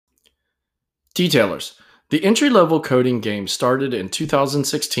Detailers. The entry-level coding game started in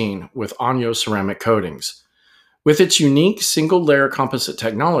 2016 with Onyo ceramic coatings. With its unique single-layer composite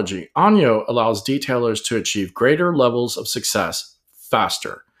technology, Onyo allows detailers to achieve greater levels of success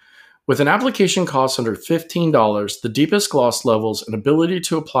faster. With an application cost under $15, the deepest gloss levels and ability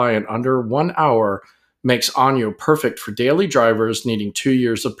to apply in under 1 hour makes Onyo perfect for daily drivers needing 2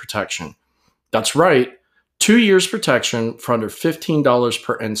 years of protection. That's right, 2 years protection for under $15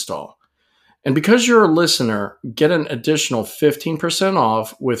 per install. And because you're a listener, get an additional 15%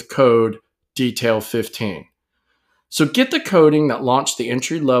 off with code DETAIL15. So get the coding that launched the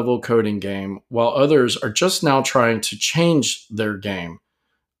entry-level coding game while others are just now trying to change their game.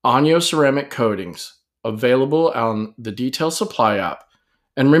 Onyo ceramic coatings, available on the Detail Supply app.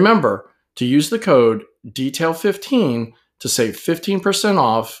 And remember to use the code DETAIL15 to save 15%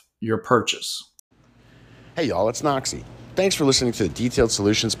 off your purchase. Hey y'all, it's Noxie. Thanks for listening to the Detailed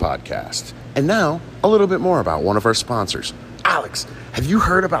Solutions podcast. And now, a little bit more about one of our sponsors. Alex, have you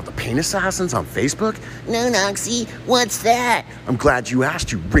heard about the Paint Assassins on Facebook? No, Noxie, what's that? I'm glad you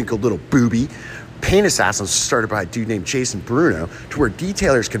asked, you wrinkled little booby. Paint Assassins was started by a dude named Jason Bruno to where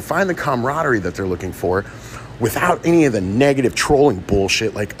detailers can find the camaraderie that they're looking for without any of the negative trolling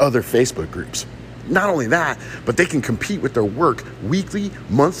bullshit like other Facebook groups. Not only that, but they can compete with their work weekly,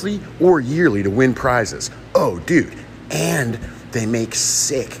 monthly, or yearly to win prizes. Oh, dude. And they make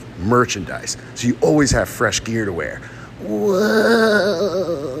sick merchandise, so you always have fresh gear to wear. Whoa.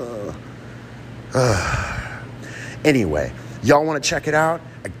 Anyway, y'all want to check it out?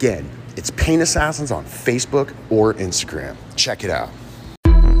 Again, it's Paint Assassins on Facebook or Instagram. Check it out.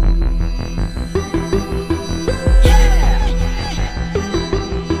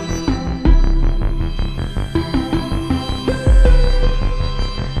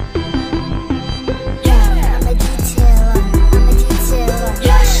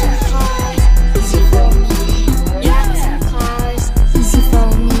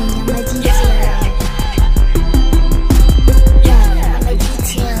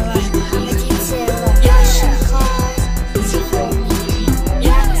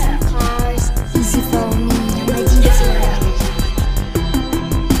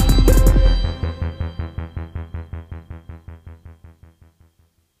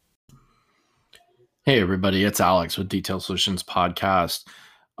 Hey everybody, it's Alex with Detail Solutions Podcast.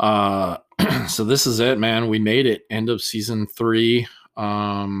 So this is it, man. We made it. End of season 3.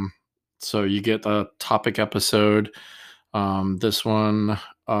 So you get the topic episode. This one,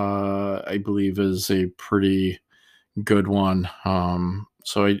 I believe, is a pretty good one.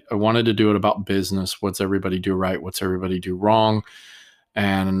 So I wanted to do it about business. What's everybody do right? What's everybody do wrong?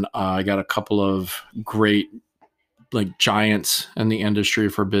 And I got a couple of great giants in the industry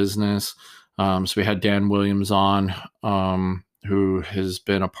for business. So we had Dan Williams on, who has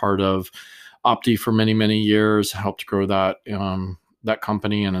been a part of Opti for many, many years, helped grow that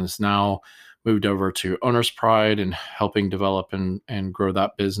company, and has now moved over to Owner's Pride and helping develop and grow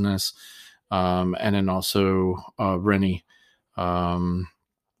that business. And then also Rennie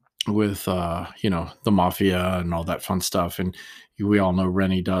with the Mafia and all that fun stuff. And we all know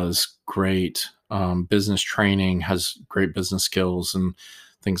Rennie does great business training, has great business skills and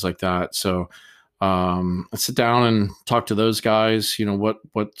things like that. So let's sit down and talk to those guys, what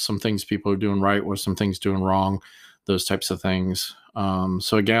some things people are doing right, what some things doing wrong, those types of things.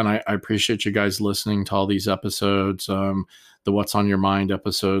 So again, I appreciate you guys listening to all these episodes, the What's on Your Mind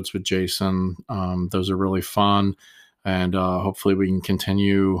episodes with Jason. Those are really fun. And hopefully we can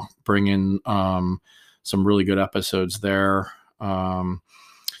continue bringing some really good episodes there.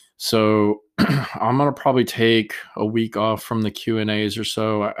 So I'm going to probably take a week off from the Q&As or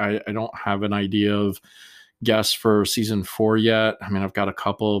so. I don't have an idea of guests for season 4 yet. I mean, I've got a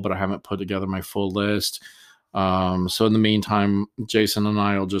couple, but I haven't put together my full list. So in the meantime, Jason and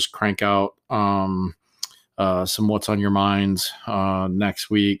I will just crank out some What's on Your Minds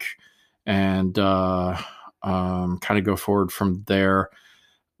next week and kind of go forward from there.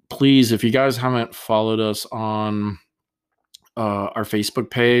 Please, if you guys haven't followed us on our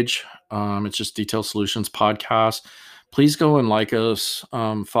Facebook page, it's just Detail Solutions Podcast. Please go and like us,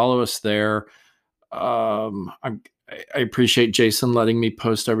 follow us there. I appreciate Jason letting me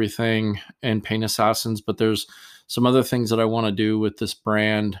post everything in Paint Assassins, but there's some other things that I want to do with this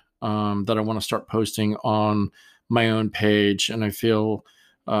brand that I want to start posting on my own page. And I feel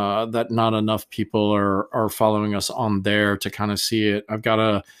that not enough people are following us on there to kind of see it. I've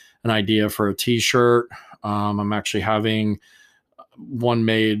got an idea for a t-shirt. I'm actually having one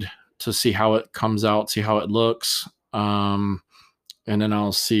made to see how it comes out, see how it looks. And then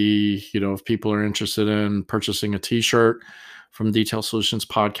I'll see, if people are interested in purchasing a t-shirt. from Detail Solutions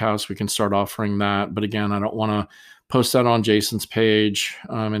Podcast, we can start offering that. But again, I don't want to post that on Jason's page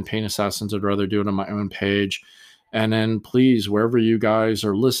and Paint Assassins. I'd rather do it on my own page. And then please, wherever you guys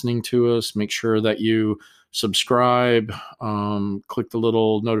are listening to us, make sure that you subscribe, click the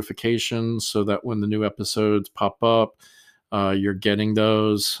little notifications so that when the new episodes pop up, you're getting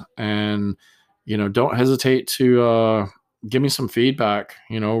those. And, don't hesitate to give me some feedback.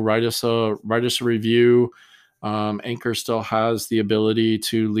 Write us a review. Anchor still has the ability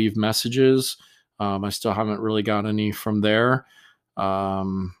to leave messages. I still haven't really got any from there.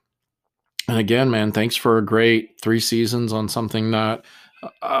 And again, man, thanks for a great 3 seasons on something that,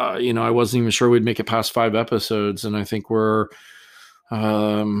 I wasn't even sure we'd make it past 5 episodes. And I think we're,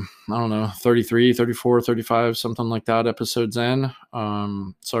 I don't know, 33, 34, 35, something like that episodes in.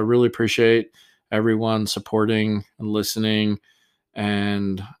 So I really appreciate everyone supporting and listening.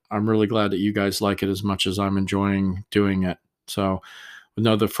 And I'm really glad that you guys like it as much as I'm enjoying doing it. So with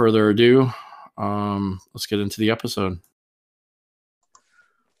no further ado, let's get into the episode.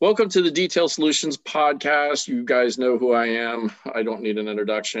 Welcome to the Detail Solutions Podcast. You guys know who I am. I don't need an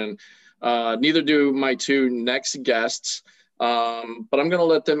introduction. Neither do my 2 next guests, but I'm going to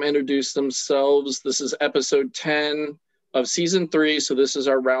let them introduce themselves. This is episode 10 of season 3. So this is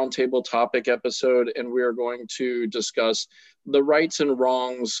our roundtable topic episode, and we are going to discuss the rights and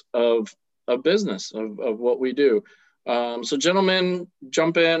wrongs of business, of what we do. So gentlemen,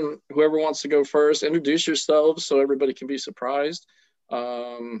 jump in. Whoever wants to go first, introduce yourselves so everybody can be surprised.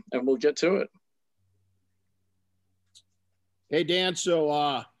 And we'll get to it. Hey, Dan. So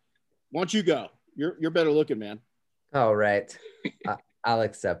why don't you go? You're better looking, man. All right. I'll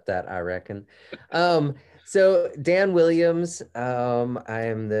accept that, I reckon. So Dan Williams, I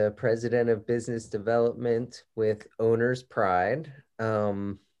am the president of business development with Owner's Pride. I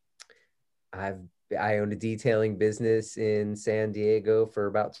owned a detailing business in San Diego for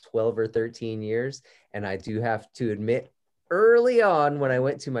about 12 or 13 years. And I do have to admit, early on, when I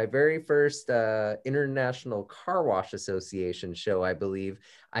went to my very first International Car Wash Association show, I believe,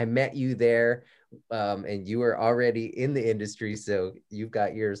 I met you there, and you were already in the industry, so you've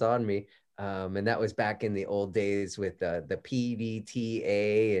got years on me. And that was back in the old days with the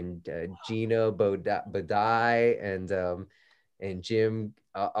PDTA and Gino Bodai and Jim,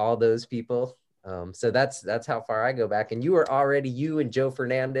 all those people. So that's how far I go back. And you and Joe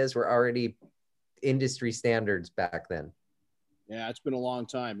Fernandez were already industry standards back then. Yeah, it's been a long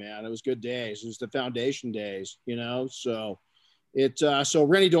time, man. It was good days. It was the foundation days, So so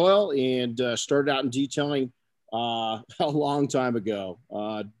Rennie Doyle, and started out in detailing a long time ago.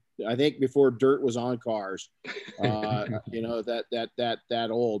 I think before dirt was on cars. That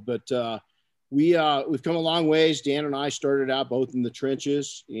old. But we've come a long ways. Dan and I started out both in the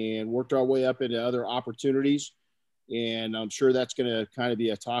trenches and worked our way up into other opportunities. And I'm sure that's going to kind of be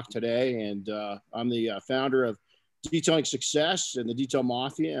a talk today. And I'm the founder of Detailing Success and the Detail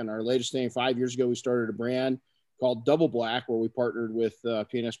Mafia. And our latest thing, 5 years ago, we started a brand called Double Black, where we partnered with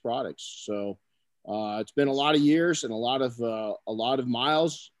P&S Products. So it's been a lot of years and a lot of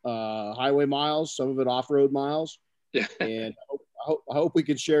miles, highway miles, some of it off-road miles. Yeah. And I hope we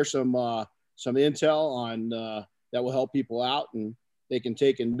can share some intel on that will help people out, and they can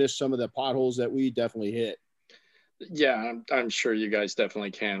take and miss some of the potholes that we definitely hit. Yeah, I'm sure you guys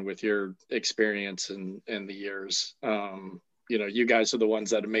definitely can with your experience and the years. You guys are the ones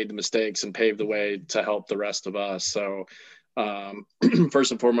that have made the mistakes and paved the way to help the rest of us. So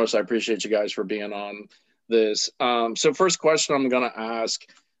first and foremost, I appreciate you guys for being on this. So first question I'm going to ask,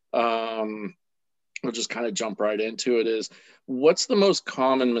 we'll just kind of jump right into it, is what's the most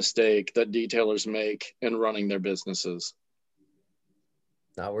common mistake that detailers make in running their businesses?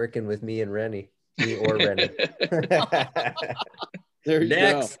 Not working with me and Rennie. Me or Rennie. There you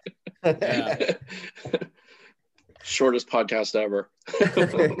Next. Go. Yeah. Shortest podcast ever.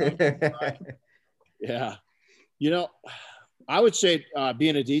 Yeah. I would say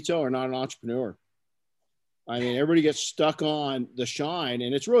being a detailer, not an entrepreneur. I mean, everybody gets stuck on the shine,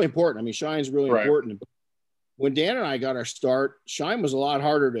 and it's really important. I mean, shine is really important. When Dan and I got our start, shine was a lot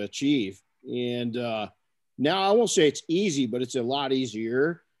harder to achieve. And now I won't say it's easy, but it's a lot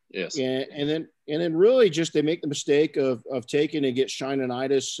easier. Yes. And then really just they make the mistake of taking and get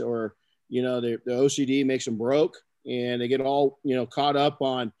shinitis, or, the OCD makes them broke, and they get all, caught up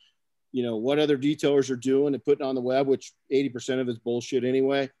on, what other detailers are doing and putting on the web, which 80% of it's bullshit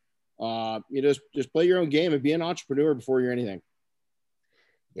anyway. Just play your own game and be an entrepreneur before you're anything.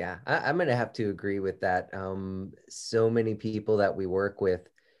 Yeah, I'm going to have to agree with that. So many people that we work with,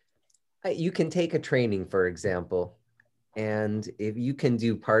 you can take a training, for example, And if you can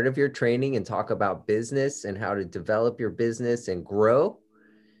do part of your training and talk about business and how to develop your business and grow,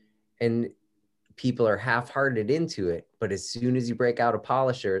 and people are half-hearted into it, but as soon as you break out a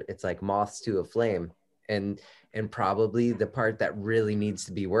polisher, it's like moths to a flame. And probably the part that really needs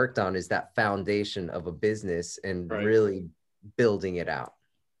to be worked on is that foundation of a business and Right. really building it out.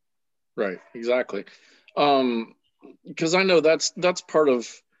 Right, exactly. Because I know that's part of,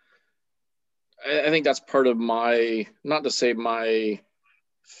 I think that's part of my, not to say my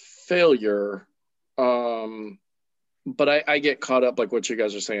failure, but I get caught up, like what you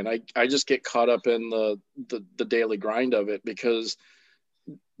guys are saying. I just get caught up in the daily grind of it, because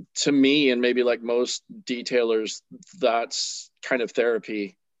to me, and maybe like most detailers, that's kind of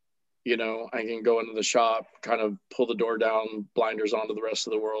therapy. You know, I can go into the shop, kind of pull the door down, blinders onto the rest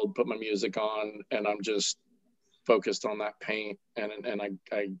of the world, put my music on, and I'm just focused on that paint. And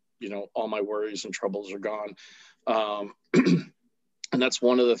I you know, all my worries and troubles are gone. And that's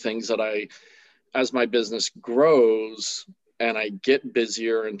one of the things that as my business grows and I get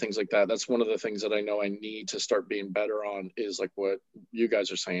busier and things like that, that's one of the things that I know I need to start being better on, is like what you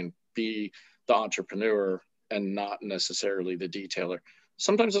guys are saying, be the entrepreneur and not necessarily the detailer.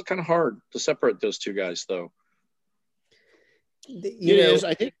 Sometimes it's kind of hard to separate those two guys, though. It is,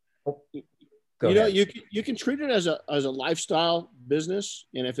 I think. Go You know, ahead. you can treat it as a lifestyle business,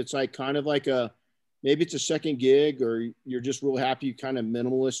 and if it's like kind of like maybe it's a second gig, or you're just real happy, kind of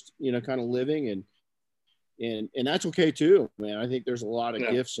minimalist, you know, kind of living, and that's okay too, man. I think there's a lot of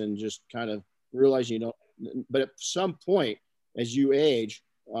gifts and just kind of realizing, you know, but at some point as you age,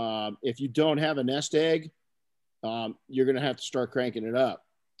 if you don't have a nest egg, you're going to have to start cranking it up.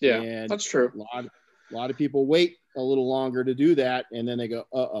 Yeah, and that's true. A lot of people wait a little longer to do that, and then they go,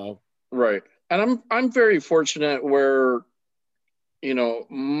 uh-oh. Right. And I'm very fortunate where, you know,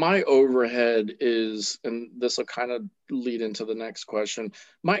 my overhead is, and this will kind of lead into the next question,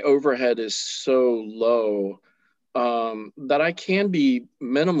 my overhead is so low that I can be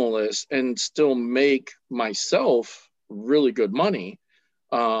minimalist and still make myself really good money.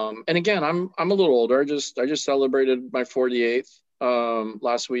 And again, I'm a little older. I just celebrated my 48th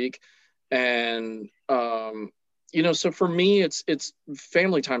last week, and you know, so for me, it's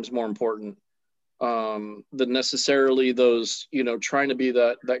family time's more important than necessarily those, you know, trying to be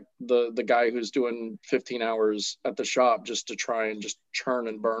the guy who's doing 15 hours at the shop just to try and just churn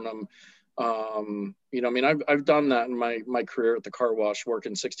and burn them. You know, I mean, I've done that in my career at the car wash,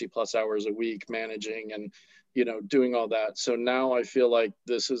 working 60 plus hours a week, managing and, you know, doing all that. So now I feel like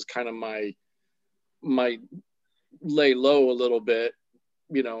this is kind of my lay low a little bit,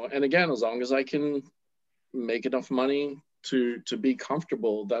 you know, and again, as long as I can make enough money to be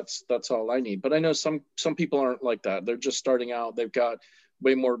comfortable, that's all I need. But I know some people aren't like that. They're just starting out. They've got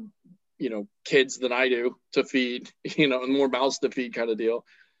way more, you know, kids than I do to feed, you know, and more mouths to feed, kind of deal.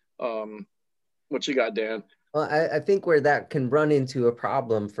 What you got, Dan? Well, I think where that can run into a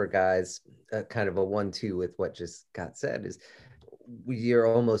problem for guys, kind of a 1-2 with what just got said, is you're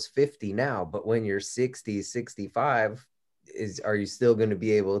almost 50 now, but when you're 60, 65, are you still going to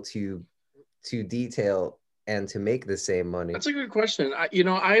be able to detail and to make the same money? That's a good question.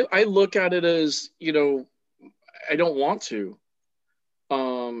 I look at it as, you know, I don't want to,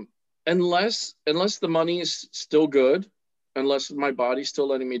 unless the money is still good, unless my body's still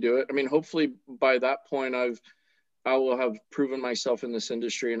letting me do it. I mean, hopefully by that point, I will have proven myself in this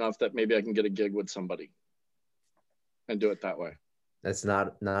industry enough that maybe I can get a gig with somebody and do it that way. That's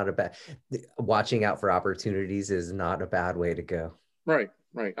not a bad, watching out for opportunities is not a bad way to go. Right.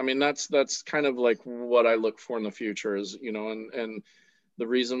 I mean, that's kind of like what I look for in the future is, you know, and the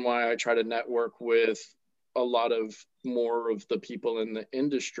reason why I try to network with a lot of more of the people in the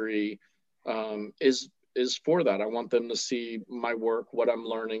industry is for that. I want them to see my work, what I'm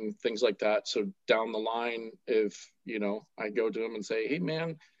learning, things like that. So down the line, if, you know, I go to them and say, hey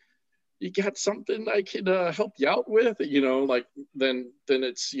man, you got something I could help you out with, you know, like then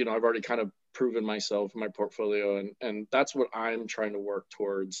it's, you know, I've already kind of proven myself in my portfolio, and that's what I'm trying to work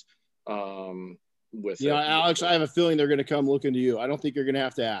towards with Alex, I have a feeling they're going to come looking to you. I don't think you're going to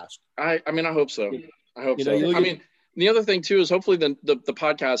have to ask. I mean, I hope so. I hope so. I mean, the other thing too is hopefully the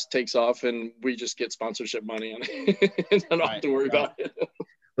podcast takes off and we just get sponsorship money and I don't have to worry about it.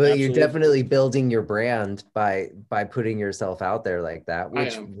 Well, you're definitely building your brand by putting yourself out there like that,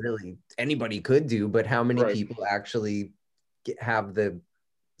 which really anybody could do, but how many people actually have the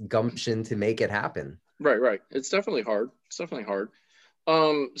gumption to make it happen? Right. It's definitely hard.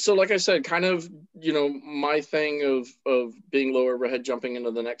 So like I said, kind of, you know, my thing of being low overhead, jumping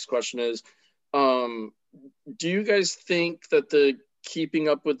into the next question is, do you guys think that the keeping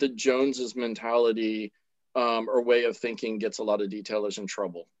up with the Joneses mentality or way of thinking gets a lot of detailers in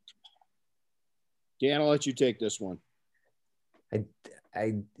trouble. Dan, I'll let you take this one.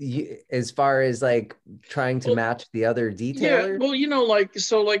 As far as like trying to match the other detailers. Yeah,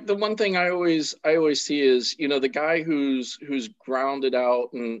 well, like the one thing I always see is, the guy who's grounded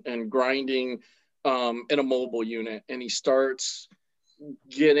out and grinding in a mobile unit, and he starts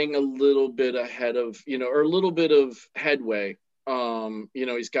getting a little bit ahead of, or a little bit of headway.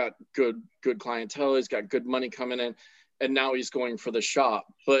 He's got good clientele, he's got good money coming in, and now he's going for the shop,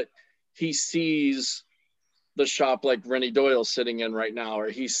 but he sees the shop like Rennie Doyle's sitting in right now, or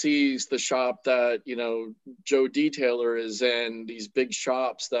he sees the shop that, Joe Detailer is in, these big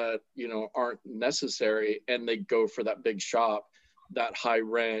shops that, aren't necessary, and they go for that big shop, that high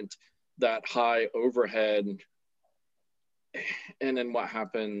rent, that high overhead. And then what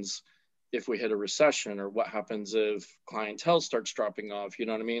happens if we hit a recession, or what happens if clientele starts dropping off? You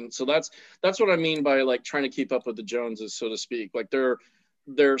know what I mean? So that's what I mean by like trying to keep up with the Joneses, so to speak. Like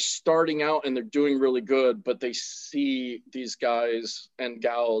they're starting out and they're doing really good, but they see these guys and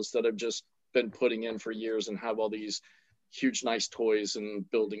gals that have just been putting in for years and have all these huge, nice toys and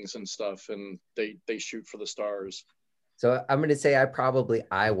buildings and stuff, and they shoot for the stars. So I'm going to say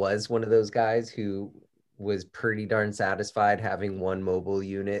I was one of those guys who was pretty darn satisfied having one mobile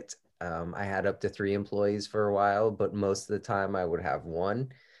unit. I had up to 3 employees for a while, but most of the time I would have one.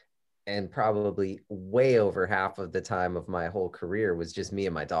 And probably way over half of the time of my whole career was just me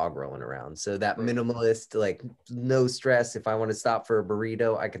and my dog rolling around. So that minimalist, like no stress. If I want to stop for a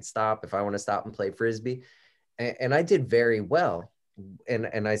burrito, I could stop. If I want to stop and play Frisbee. And I did very well.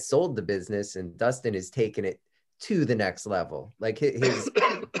 And I sold the business, and Dustin has taken it to the next level. Like his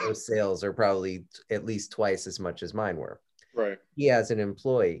sales are probably at least twice as much as mine were. Right. He has an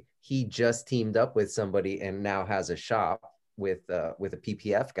employee. He just teamed up with somebody and now has a shop with a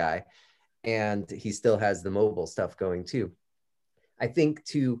PPF guy, and he still has the mobile stuff going too. I think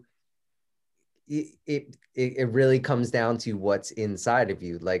it really comes down to what's inside of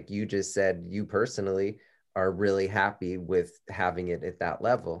you. Like you just said, you personally are really happy with having it at that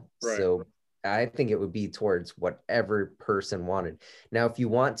level. Right. So I think it would be towards whatever person wanted. Now, if you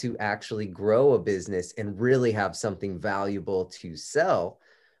want to actually grow a business and really have something valuable to sell,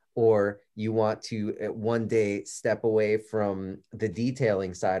 or you want to one day step away from the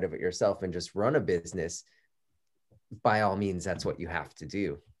detailing side of it yourself and just run a business, by all means, that's what you have to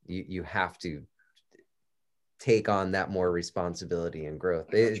do. You have to take on that more responsibility and growth.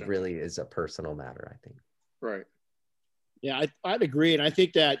 Gotcha. It really is a personal matter, I think. Right. Yeah, I'd agree. And I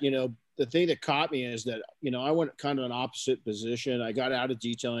think that, the thing that caught me is that, I went kind of an opposite position. I got out of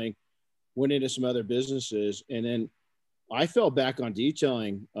detailing, went into some other businesses, and then I fell back on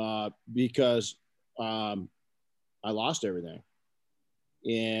detailing because I lost everything.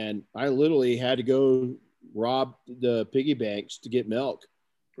 And I literally had to go rob the piggy banks to get milk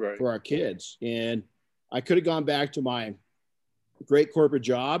for our kids. And I could have gone back to my great corporate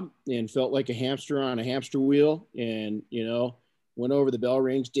job and felt like a hamster on a hamster wheel. And, went over, the bell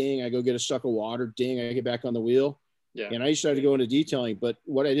rings, ding, I go get a suck of water, ding, I get back on the wheel. Yeah. And I decided to go into detailing. But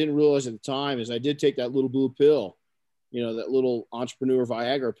what I didn't realize at the time is I did take that little blue pill, that little entrepreneur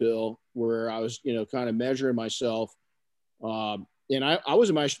Viagra pill, where I was, kind of measuring myself. And I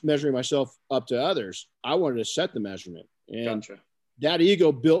wasn't measuring myself up to others. I wanted to set the measurement. And gotcha. That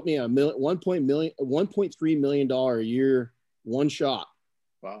ego built me a $1.3 million a year, one shop.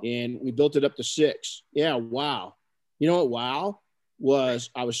 Wow. And we built it up to 6. Yeah. Wow. You know what? Wow was,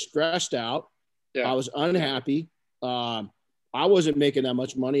 I was stressed out. Yeah. I was unhappy. I wasn't making that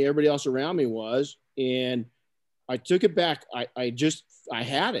much money. Everybody else around me was. And I took it back. I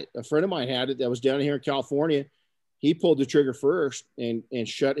had it. A friend of mine had it that was down here in California. He pulled the trigger first and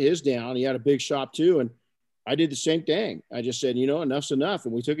shut his down. He had a big shop too. And I did the same thing. I just said, enough's enough.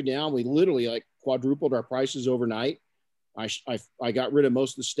 And we took it down. We literally like quadrupled our prices overnight. I got rid of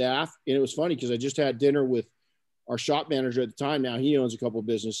most of the staff. And it was funny because I just had dinner with our shop manager at the time. Now he owns a couple of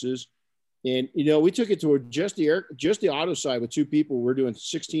businesses. And, we took it to just the auto side with 2 people. We're doing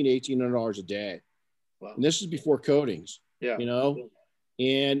 $1,600 to $1,800 a day. Wow. And this is before coatings, and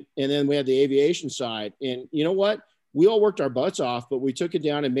then we had the aviation side. And you know what? We all worked our butts off, but we took it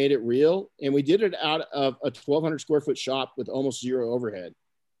down and made it real. And we did it out of a 1,200 square foot shop with almost zero overhead.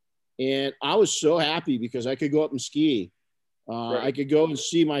 And I was so happy because I could go up and ski. I could go and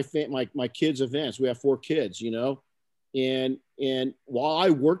see my kids' events. We have 4 kids, and while I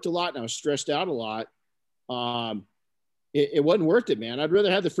worked a lot and I was stressed out a lot, it wasn't worth it, man. I'd rather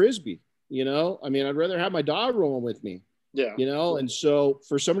have the Frisbee, I'd rather have my dog rolling with me, and so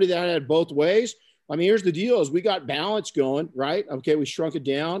for somebody that had both ways, I mean, here's the deal: is we got balance going, right? Okay, we shrunk it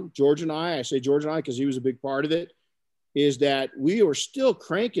down. George and I say George and I because he was a big part of it. Is that we were still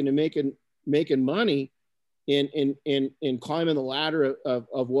cranking and making money in climbing the ladder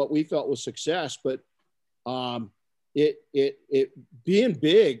of what we felt was success, but it being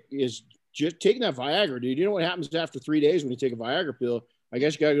big is just taking that Viagra, dude. You know what happens after 3 days when you take a Viagra pill? I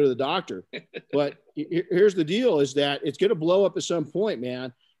guess you got to go to the doctor. But here's the deal: is that it's going to blow up at some point,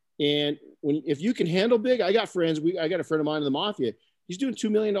 man. And if you can handle big, I got friends. I got a friend of mine in the mafia. He's doing $2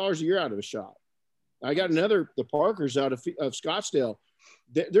 million a year out of a shop. I got the Parkers out of Scottsdale.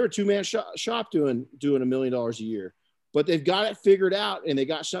 They're a two-man shop doing $1 million a year, but they've got it figured out, and they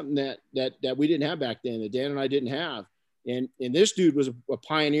got something that we didn't have back then, that Dan and I didn't have. And this dude was a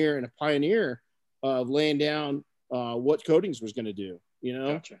pioneer of laying down what coatings was going to do, you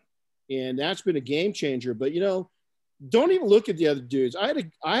know? Gotcha. And that's been a game changer. But, you know, don't even look at the other dudes. I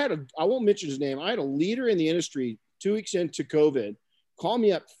won't mention his name. I had a leader in the industry 2 weeks into COVID call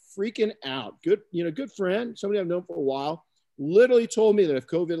me up freaking out. Good friend, somebody I've known for a while, literally told me that if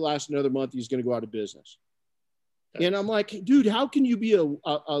COVID lasts another month, he's going to go out of business. And I'm like, dude, how can you be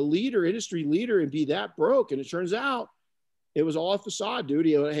a leader, industry leader, and be that broke? And it turns out it was all a facade, dude.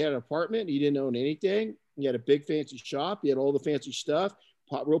 He had an apartment. He didn't own anything. He had a big fancy shop. He had all the fancy stuff,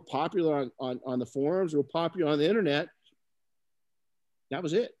 real popular on the forums, real popular on the internet. That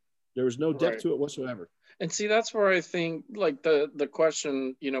was it. There was no depth to it whatsoever. And see, that's where I think like the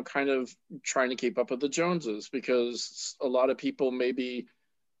question, you know, kind of trying to keep up with the Joneses, because a lot of people maybe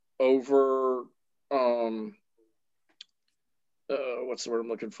over, what's the word I'm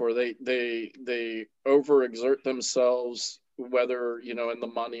looking for? They overexert themselves, whether, you know, in the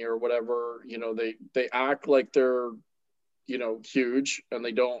money or whatever, you know, they act like they're, you know, huge, and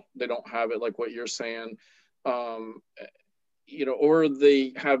they don't have it, like what you're saying, you know, or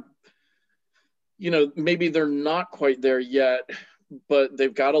they have, you know, maybe they're not quite there yet, but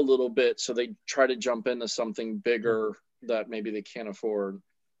they've got a little bit, so they try to jump into something bigger that maybe they can't afford.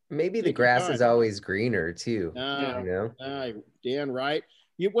 Maybe the grass is always greener too. You know, Dan, right?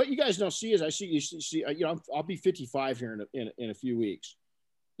 What you guys don't see is you see, you know, I'll be 55 here in a few weeks,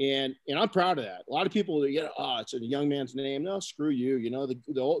 and I'm proud of that. A lot of people, you know, it's a young man's name. No, screw you. You know,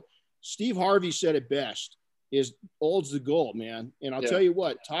 the old Steve Harvey said it best: is old's the goal, man. And I'll tell you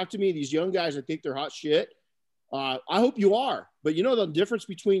what, talk to me, these young guys that think they're hot shit. I hope you are, but you know the difference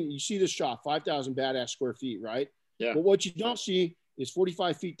between, you see this shop, 5,000 badass square feet, right? Yeah. But what you don't see is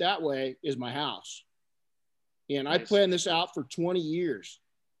 45 feet that way is my house. And I planned this out for 20 years,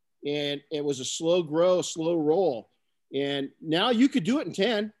 and it was a slow grow, slow roll. And now you could do it in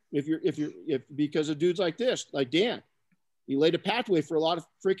 10 if because of dudes like this, like Dan. He laid a pathway for a lot of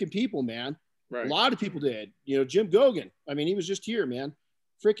freaking people, man. Right. A lot of people did. You know, Jim Gogan. I mean, he was just here, man.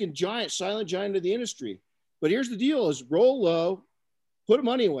 Freaking giant, silent giant of the industry. But here's the deal: is roll low, put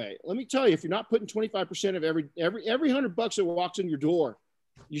money away. Let me tell you, if you're not putting 25% of every $100 that walks in your door,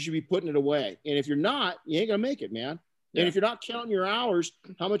 you should be putting it away. And if you're not, you ain't gonna make it, man. Yeah. And if you're not counting your hours,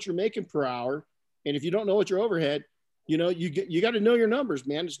 how much you're making per hour, and if you don't know what your overhead, you know, you got to know your numbers,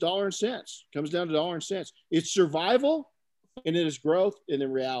 man. It's dollar and cents. It comes down to dollar and cents. It's survival, and it is growth, and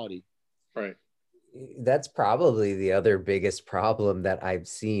then reality. Right. That's probably the other biggest problem that I've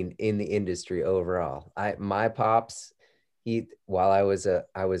seen in the industry overall. My pops, while I was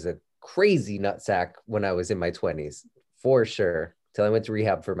a crazy nutsack when I was in my 20s, for sure, till I went to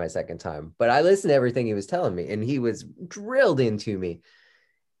rehab for my second time. But I listened to everything he was telling me, and he was drilled into me: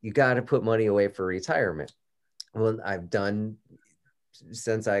 you got to put money away for retirement. Well, I've done,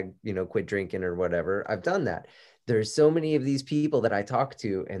 since I, you know, quit drinking or whatever, I've done that. There's so many of these people that I talk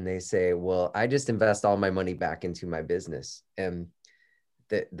to, and they say, well, I just invest all my money back into my business. And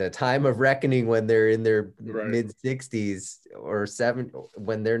the time of reckoning, when they're in their mid 60s or 70,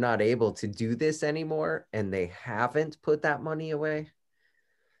 when they're not able to do this anymore and they haven't put that money away,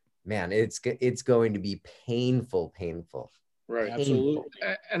 man, it's going to be painful. Right. Absolutely.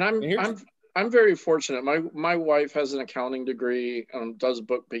 And I'm very fortunate. My wife has an accounting degree, does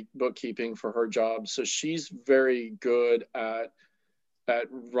bookkeeping for her job, so she's very good at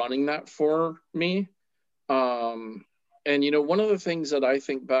running that for me. And you know, one of the things that I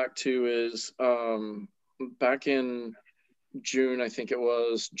think back to is back in June, I think it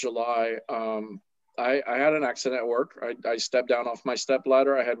was July. I had an accident at work. I stepped down off my step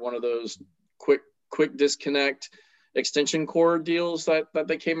ladder. I had one of those quick disconnect extension cord deals that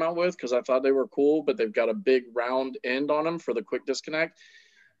they came out with, because I thought they were cool, but they've got a big round end on them for the quick disconnect.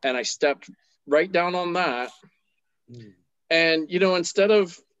 And I stepped right down on that. And, you know, instead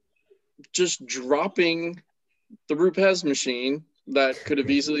of just dropping the Rupes machine that could have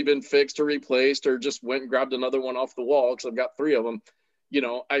easily been fixed or replaced, or just went and grabbed another one off the wall because I've got 3 of them. You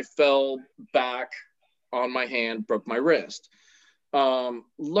know, I fell back on my hand, broke my wrist.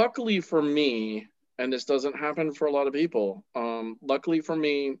 Luckily for me, and this doesn't happen for a lot of people, luckily for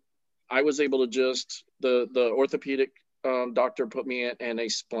me, I was able to just, the orthopedic doctor put me in a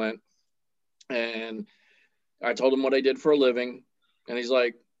splint, and I told him what I did for a living, and he's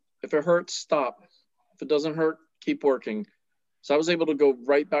like, if it hurts, stop. If it doesn't hurt, keep working. So I was able to go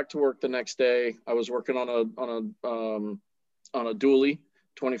right back to work the next day. I was working on a dually,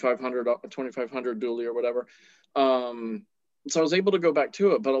 2500 dually or whatever. So I was able to go back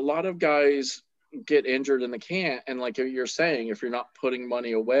to it, but a lot of guys get injured and they can't. And like you're saying, if you're not putting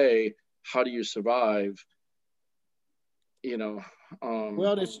money away, how do you survive? You know.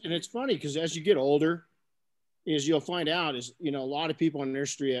 Well, it's funny because as you get older, is you'll find out is, you know, a lot of people in the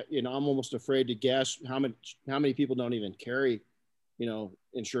industry, you know, I'm almost afraid to guess how many people don't even carry, you know,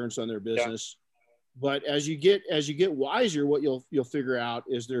 insurance on their business. Yeah. But as you get wiser, what you'll figure out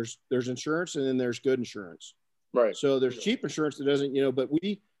is there's insurance, and then there's good insurance. Right. So there's cheap insurance that doesn't, you know, but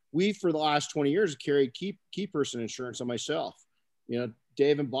we for the last 20 years carried key person insurance on myself. You know,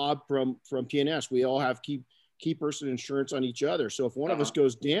 Dave and Bob from PNS, we all have key person insurance on each other. So if one of us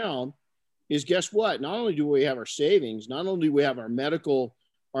goes down, is guess what? Not only do we have our savings, not only do we have our medical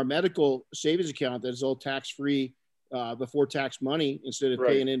savings account that's all tax-free before tax money instead of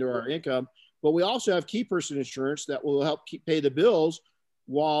paying into our income, but we also have key person insurance that will help pay the bills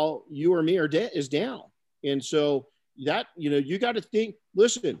while you or me is down. And so that, you know, you got to think,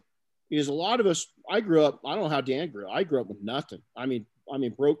 listen, is a lot of us, I grew up, I don't know how Dan grew up. I grew up with nothing. I mean,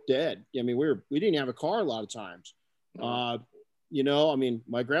 broke dead. I mean, we didn't have a car a lot of times. You know, I mean,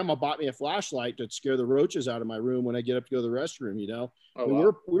 my grandma bought me a flashlight to scare the roaches out of my room when I get up to go to the restroom, you know. Oh,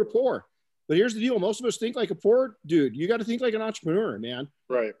 wow. We're poor. But here's the deal. Most of us think like a poor dude. You got to think like an entrepreneur, man.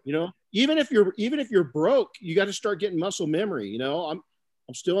 Right. You know, even if you're broke, you got to start getting muscle memory. You know, I'm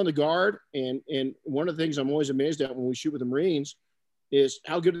still in the Guard, and one of the things I'm always amazed at when we shoot with the Marines is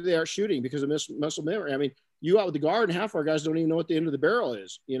how good they are shooting because of muscle memory. I mean, you out with the Guard, and half our guys don't even know what the end of the barrel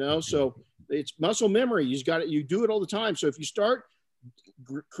is, you know? So it's muscle memory. You do it all the time. So if you start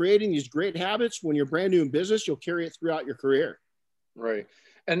creating these great habits when you're brand new in business, you'll carry it throughout your career. Right.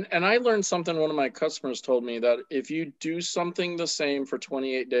 And I learned something. One of my customers told me that if you do something the same for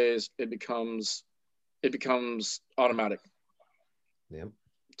 28 days, it becomes automatic. Yep.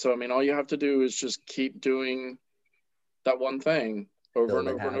 So, I mean, all you have to do is just keep doing that one thing over and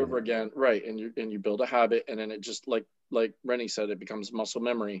over again. Right. And you build a habit, and then it just like Rennie said, it becomes muscle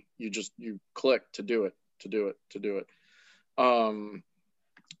memory. You click to do it.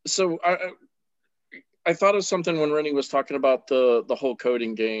 So I thought of something when Rennie was talking about the whole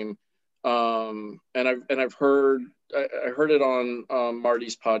coding game. And I've heard it on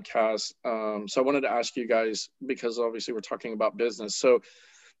Marty's podcast. So I wanted to ask you guys, because obviously we're talking about business. So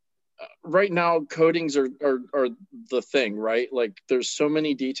right now, codings are the thing, right? Like there's so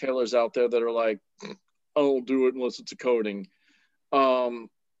many detailers out there that are like, I'll do it unless it's a coding. But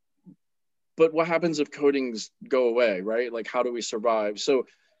what happens if codings go away, right? Like, how do we survive? So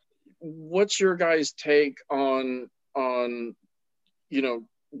what's your guys' take on, you know,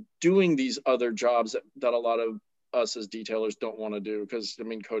 doing these other jobs that a lot of us as detailers don't want to do? Because, I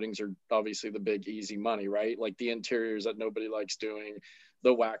mean, coatings are obviously the big, easy money, right? Like the interiors that nobody likes doing,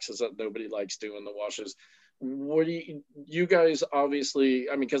 the waxes that nobody likes doing, the washes. What do you guys obviously,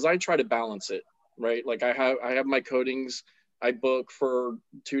 I mean, because I try to balance it, right? Like I have my coatings, I book for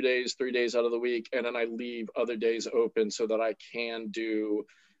 2 days, 3 days out of the week, and then I leave other days open so that I can do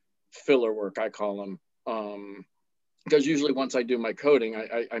filler work, I call them. Because usually once I do my coding,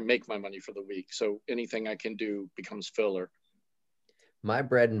 I make my money for the week. So anything I can do becomes filler. My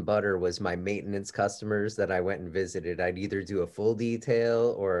bread and butter was my maintenance customers that I went and visited. I'd either do a full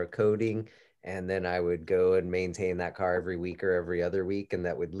detail or a coding, and then I would go and maintain that car every week or every other week. And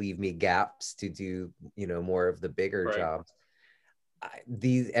that would leave me gaps to do, you know, more of the bigger jobs.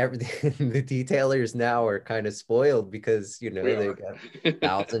 The detailers now are kind of spoiled because, you know, they've got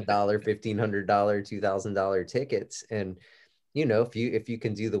 $1,000, $1,500, $2,000 tickets. And, you know, if you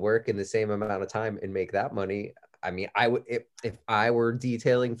can do the work in the same amount of time and make that money, I mean, I would, if I were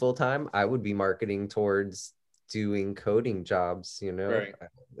detailing full time, I would be marketing towards doing coding jobs, you know.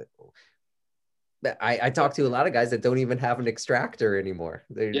 I talk to a lot of guys that don't even have an extractor anymore.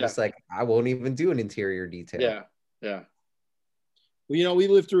 They're just like, I won't even do an interior detail. Yeah. Well, you know, we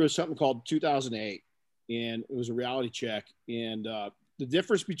lived through something called 2008, and it was a reality check. And the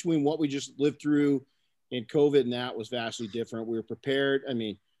difference between what we just lived through and COVID and that was vastly different. We were prepared. I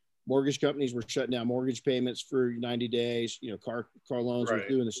mean, Mortgage companies were shutting down mortgage payments for 90 days. You know, car loans were Right.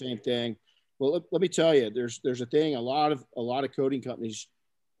 doing the same thing. Well, let me tell you, there's a thing. A lot of coating companies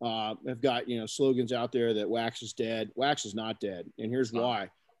have got, you know, slogans out there that wax is dead. Wax is not dead, and here's why.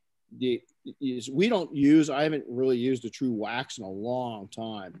 I haven't really used a true wax in a long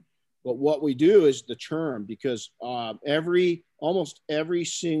time, but what we do is the term, because almost every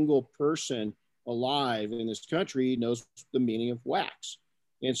single person alive in this country knows the meaning of wax.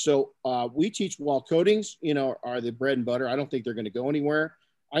 And so we teach, while coatings, you know, are the bread and butter, I don't think they're going to go anywhere.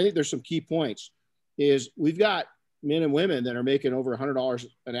 I think there's some key points. Is we've got men and women that are making over $100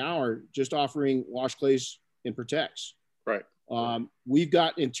 an hour just offering wash clays and protects. Right. We've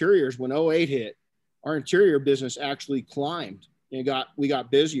got interiors. When '08 hit, our interior business actually climbed and we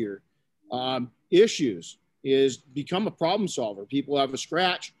got busier. Issues is become a problem solver. People have a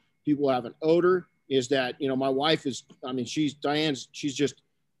scratch. People have an odor. Is that, you know, my wife is, I mean, she's just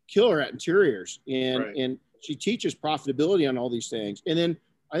killer at interiors, and she teaches profitability on all these things. And then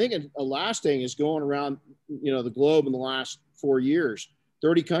I think a last thing is going around, you know, the globe in the last 4 years,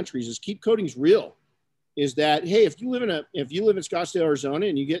 30 countries, is keep coatings real. Is that, hey, if you live in Scottsdale, Arizona,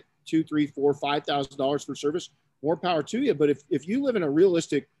 and you get $2,000, $3,000, $4,000, $5,000 for service, more power to you. But if you live in a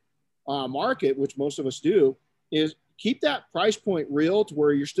realistic market, which most of us do, is keep that price point real to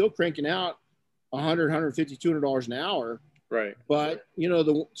where you're still cranking out $100, $150, $200 an hour. Right. But, you know,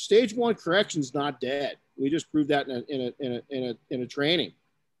 the stage one correction is not dead. We just proved that in a training.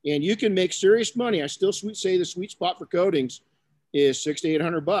 And you can make serious money. I still say the sweet spot for coatings is $600 to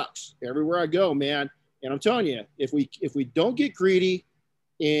 $800 everywhere I go, man. And I'm telling you, if we don't get greedy,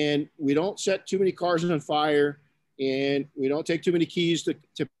 and we don't set too many cars on fire, and we don't take too many keys to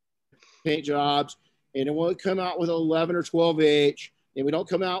paint jobs, and it won't come out with 11 or 12H, and we don't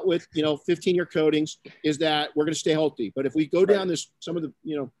come out with, you know, 15-year coatings, is that we're going to stay healthy. But if we go down this,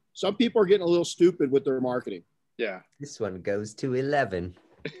 some people are getting a little stupid with their marketing. Yeah. This one goes to 11.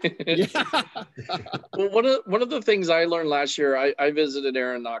 Yeah. Well, one of the things I learned last year, I visited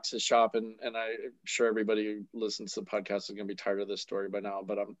Aaron Knox's shop, and I'm sure everybody who listens to the podcast is going to be tired of this story by now,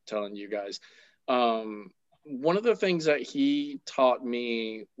 but I'm telling you guys. One of the things that he taught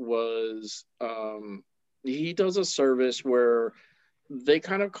me was he does a service where they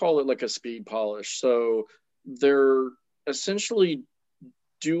kind of call it like a speed polish. So they're essentially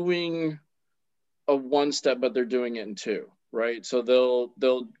doing a one step, but they're doing it in two. Right. So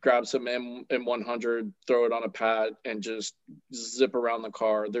they'll grab some M100, throw it on a pad, and just zip around the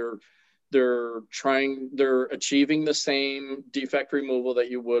car. They're achieving the same defect removal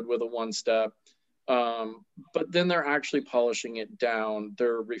that you would with a one step. But then they're actually polishing it down.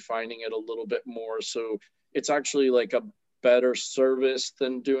 They're refining it a little bit more. So it's actually like a better service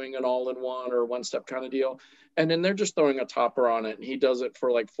than doing an all-in-one or one step kind of deal. And then they're just throwing a topper on it, and he does it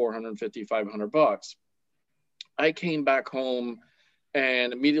for like $450, $500. I came back home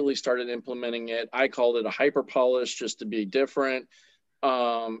and immediately started implementing it. I called it a hyper polish just to be different.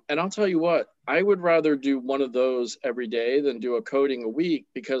 And I'll tell you what, I would rather do one of those every day than do a coating a week,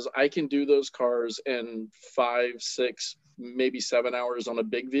 because I can do those cars in 5, 6, maybe 7 hours on a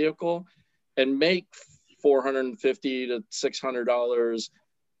big vehicle and make $450 to $600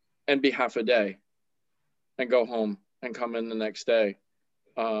 and be half a day and go home and come in the next day.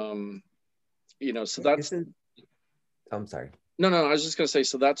 So that's... I'm sorry. No, I was just going to say,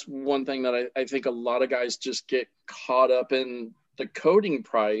 so that's one thing that I think a lot of guys just get caught up in the coating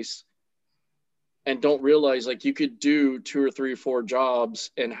price and don't realize, like, you could do 2 or 3 or 4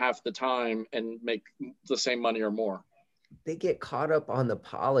 jobs in half the time and make the same money or more. They get caught up on the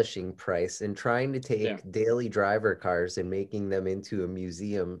polishing price and trying to take daily driver cars and making them into a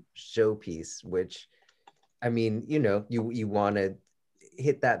museum showpiece, which, I mean, you want to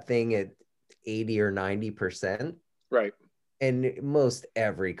hit that thing at 80 or 90%. Right. And most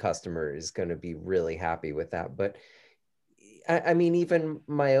every customer is going to be really happy with that. But I mean, even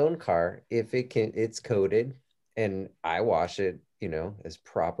my own car, if it's coated and I wash it, as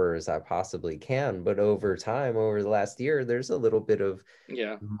proper as I possibly can. But over time, over the last year, there's a little bit of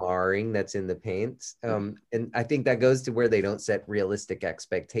marring that's in the paint. And I think that goes to where they don't set realistic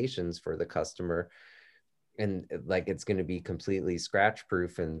expectations for the customer. And like, it's going to be completely scratch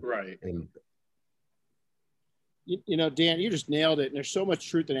proof and Dan, you just nailed it. And there's so much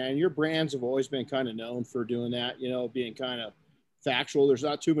truth in that. And your brands have always been kind of known for doing that, being kind of factual. There's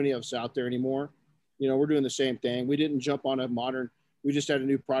not too many of us out there anymore. We're doing the same thing. We didn't jump on we just had a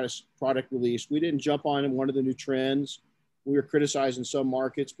new product release. We didn't jump on one of the new trends. We were criticizing some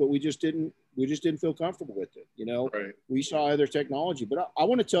markets, but we just didn't feel comfortable with it. Right. We saw other technology, but I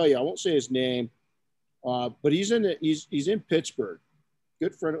want to tell you, I won't say his name, but he's in Pittsburgh.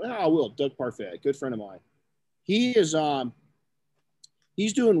 good friend. I will. Doug Parfait, good friend of mine. He is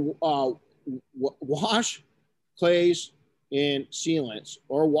he's doing wash clays and sealants,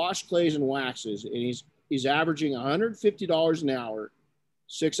 or wash clays and waxes, and he's averaging $150 an hour,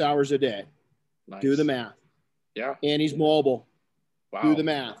 6 hours a day. Nice. Do the math. Yeah. And he's mobile. Wow. Do the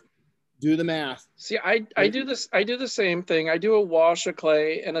math. Do the math. See, I do this. I do the same thing. I do a wash, a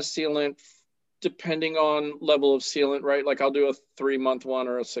clay, and a sealant, depending on level of sealant, right? Like I'll do a 3-month one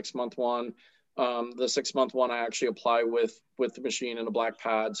or a 6-month one. The 6-month one I actually apply with the machine in a black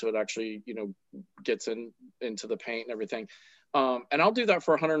pad, so it actually, you know, gets into the paint and everything. And I'll do that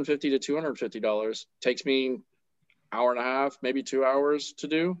for $150 to $250. Takes me hour and a half, maybe 2 hours to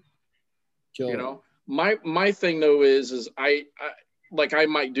do. Killer. You know, my thing though is I like I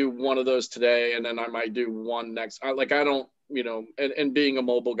might do one of those today, and then I might do one next. I don't, you know, and being a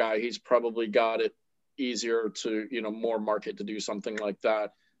mobile guy, he's probably got it easier to, you know, more market to do something like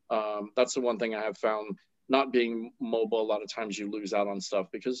that. That's the one thing I have found. Not being mobile, a lot of times you lose out on stuff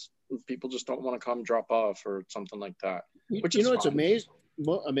because people just don't want to come drop off or something like that. Which you know, it's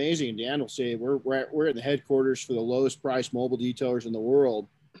amazing. Dan will say we're in the headquarters for the lowest price mobile detailers in the world,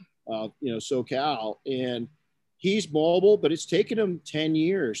 you know, SoCal, and he's mobile, but it's taken him 10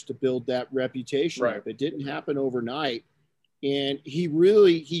 years to build that reputation up. It didn't happen overnight, and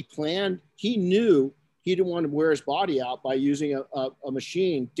he planned. He knew he didn't want to wear his body out by using a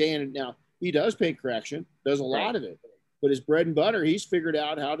machine day in and now. He does paint correction, does a lot of it, but his bread and butter, he's figured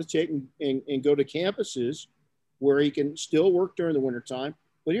out how to take and go to campuses where he can still work during the wintertime.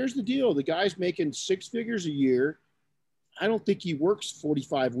 But here's the deal. The guy's making 6 figures a year. I don't think he works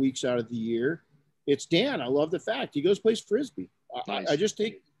 45 weeks out of the year. It's Dan. I love the fact he goes plays Frisbee. Nice. I just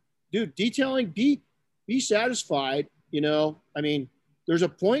think, dude, detailing, be satisfied. You know, I mean, there's a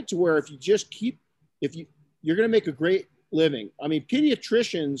point to where if you're going to make a great living. I mean,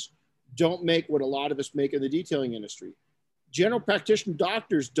 pediatricians don't make what a lot of us make in the detailing industry. General practitioner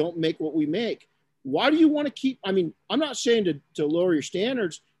doctors don't make what we make. Why do you want to keep, I mean, I'm not saying to lower your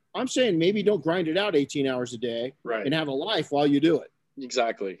standards. I'm saying maybe don't grind it out 18 hours a day and have a life while you do it.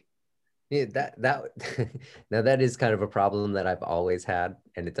 Exactly. Yeah, that now that is kind of a problem that I've always had,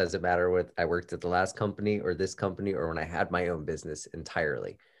 and it doesn't matter what I worked at the last company or this company or when I had my own business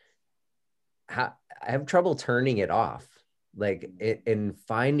entirely. I have trouble turning it off, like in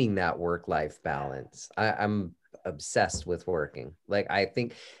finding that work-life balance. I'm obsessed with working. Like I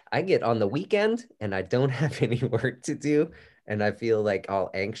think I get on the weekend and I don't have any work to do, and I feel like all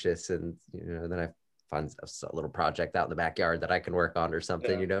anxious, and you know, then I find a little project out in the backyard that I can work on or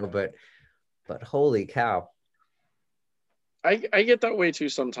something, you know, but holy cow. I get that way too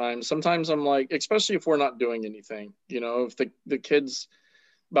sometimes. Sometimes I'm like, especially if we're not doing anything, you know, if the kid's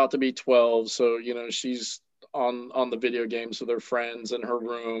about to be 12, so, you know, she's on the video games with her friends in her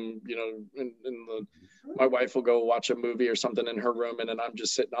room, you know, my wife will go watch a movie or something in her room, and then I'm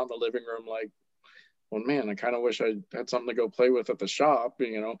just sitting out in the living room like, well, man, I kind of wish I had something to go play with at the shop,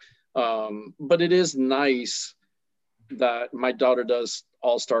 you know. But it is nice that my daughter does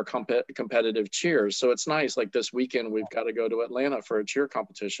all-star competitive cheers. So it's nice, like this weekend, we've got to go to Atlanta for a cheer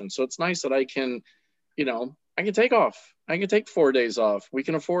competition. So it's nice that I can, you know, I can take off. I can take 4 days off. We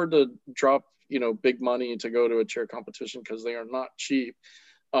can afford to drop, you know, big money to go to a cheer competition because they are not cheap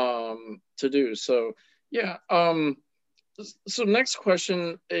to do. So, yeah. So next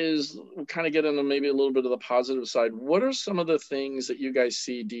question is, we'll kind of get into maybe a little bit of the positive side. What are some of the things that you guys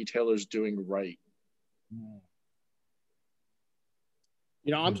see detailers doing right?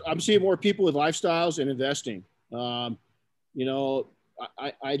 You know, I'm seeing more people with lifestyles and investing. You know,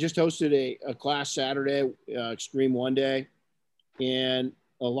 I just hosted a class Saturday, Extreme One Day, and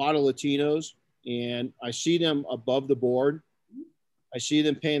a lot of Latinos, and I see them above the board. I see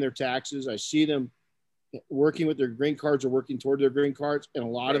them paying their taxes. I see them working with their green cards or working toward their green cards. And a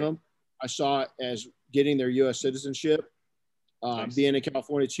lot of them I saw as getting their U.S. citizenship. Nice. Being in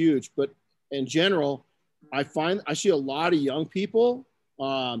California, it's huge. But in general, I see a lot of young people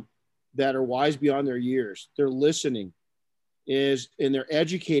that are wise beyond their years. They're listening and they're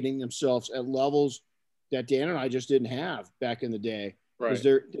educating themselves at levels that Dan and I just didn't have back in the day. Because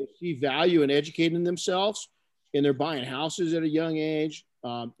they see value in educating themselves, and they're buying houses at a young age.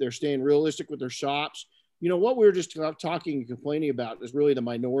 They're staying realistic with their shops. You know, what we were just talking and complaining about is really the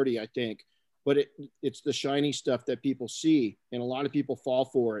minority, I think. But it's the shiny stuff that people see, and a lot of people fall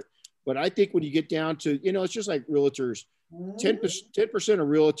for it. But I think when you get down to, you know, it's just like realtors. 10% of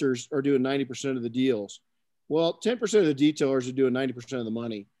realtors are doing 90% of the deals. Well, 10% of the detailers are doing 90% of the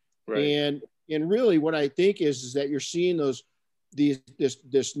money. And really what I think is that you're seeing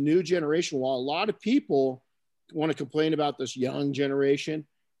this new generation, while a lot of people want to complain about this young generation.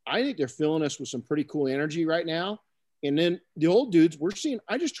 I think they're filling us with some pretty cool energy right now. And then the old dudes we're seeing,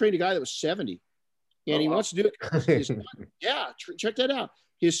 I just trained a guy that was 70 and he wants to do it. His son, check that out.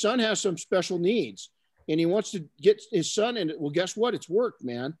 His son has some special needs and he wants to get his son in it. Well, guess what? It's worked,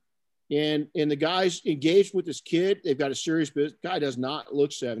 man. And the guy's engaged with his kid. They've got a serious business. Guy does not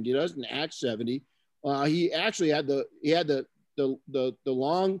look 70. He doesn't act 70. He actually had the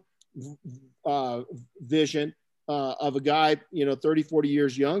long vision of a guy, 30, 40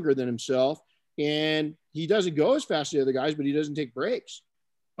 years younger than himself. And he doesn't go as fast as the other guys, but he doesn't take breaks.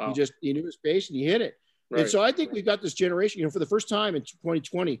 Wow. He knew his pace and he hit it. Right. And so I think we've got this generation, for the first time in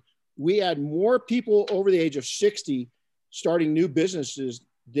 2020, we had more people over the age of 60 starting new businesses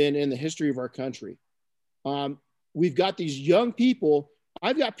than in the history of our country. We've got these young people.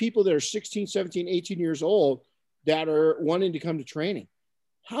 I've got people that are 16, 17, 18 years old that are wanting to come to training.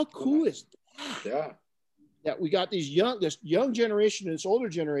 How cool is that? Yeah. That we got this young generation and this older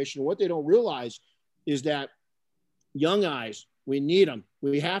generation. What they don't realize is that young eyes, we need them.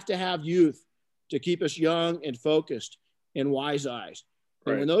 We have to have youth to keep us young and focused and wise eyes.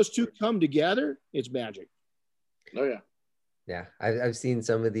 Right. And when those two come together, it's magic. Oh yeah. Yeah. I've seen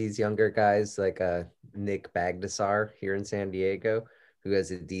some of these younger guys like Nick Bagdasar here in San Diego, who has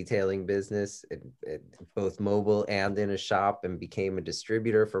a detailing business, both mobile and in a shop, and became a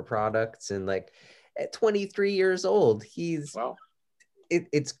distributor for products. And like at 23 years old, he's wow.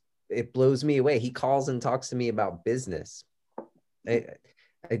 It blows me away. He calls and talks to me about business. The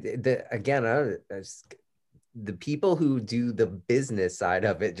people who do the business side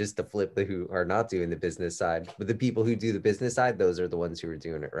of it, just to flip the who are not doing the business side, but the people who do the business side, those are the ones who are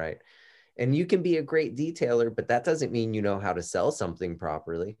doing it right. And you can be a great detailer, but that doesn't mean you know how to sell something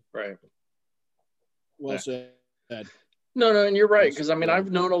properly. Right. Well said. No, and you're right. Because I mean,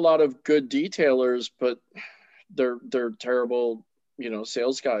 I've known a lot of good detailers, but they're terrible,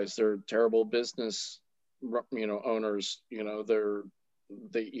 sales guys. They're terrible business, owners.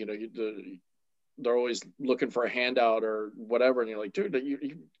 They're always looking for a handout or whatever. And you're like, dude,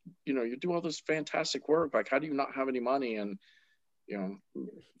 you do all this fantastic work. Like, how do you not have any money? And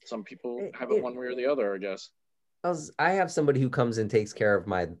some people have it one way or the other, I guess. I have somebody who comes and takes care of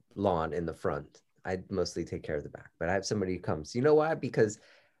my lawn in the front. I mostly take care of the back, but I have somebody who comes. You know why? Because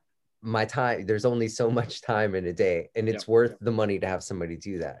my time, there's only so much time in a day, and it's worth the money to have somebody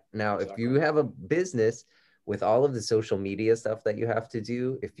do that. Now, exactly. If you have a business with all of the social media stuff that you have to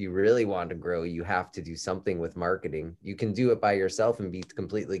do, if you really want to grow, you have to do something with marketing. You can do it by yourself and be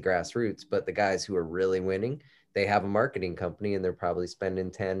completely grassroots, but the guys who are really winning, they have a marketing company and they're probably spending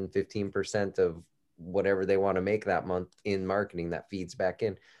 10, 15% of whatever they want to make that month in marketing that feeds back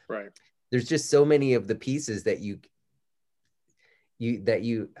in. Right. There's just so many of the pieces that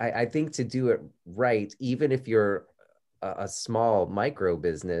I think to do it right, even if you're a small micro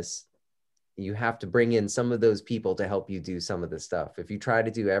business, you have to bring in some of those people to help you do some of the stuff. If you try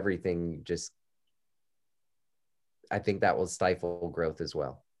to do everything, I think that will stifle growth as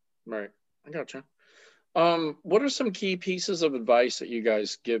well. Right. I gotcha. What are some key pieces of advice that you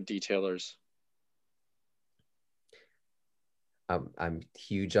guys give detailers? I'm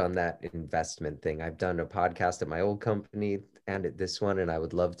huge on that investment thing. I've done a podcast at my old company and at this one, and I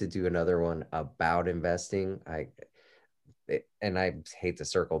would love to do another one about investing. I hate to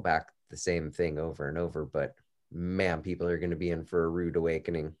circle back the same thing over and over, but man, people are going to be in for a rude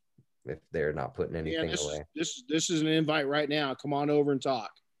awakening if they're not putting anything away. This is an invite right now. Come on over and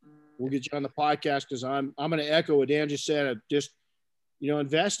talk. We'll get you on the podcast because I'm going to echo what Dan just said.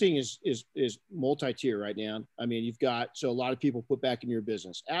 Investing is multi-tier right now. I mean, so a lot of people put back into your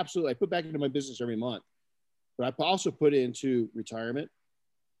business. Absolutely. I put back into my business every month, but I also put into retirement,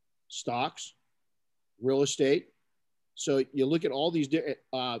 stocks, real estate. So you look at all these different,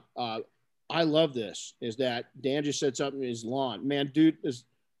 I love this, is that Dan just said something in his lawn. Man, dude, as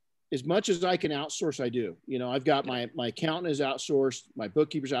much as I can outsource, I do. I've got my accountant is outsourced, my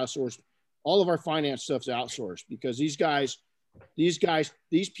bookkeeper's outsourced, all of our finance stuff's outsourced because these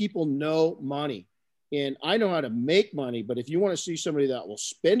people know money, and I know how to make money. But if you want to see somebody that will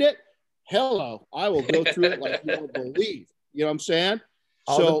spend it, hello, I will go through it like you won't believe. You know what I'm saying?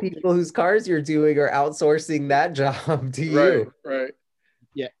 All the people whose cars you're doing are outsourcing that job to you. Right.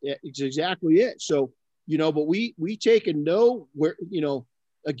 Yeah, it's exactly it. So, but we take and know where,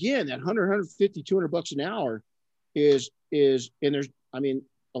 again, that 100, 150, 200 bucks an hour is, and there's,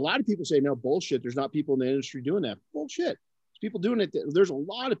 a lot of people say, no, bullshit. There's not people in the industry doing that. Bullshit. There's people doing it. There's a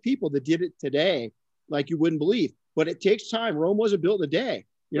lot of people that did it today, like you wouldn't believe, but it takes time. Rome wasn't built in a day.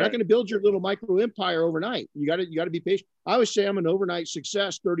 You're not going to build your little micro empire overnight. You got to be patient. I always say I'm an overnight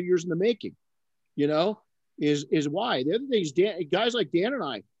success, 30 years in the making. is why. The other thing is guys like Dan and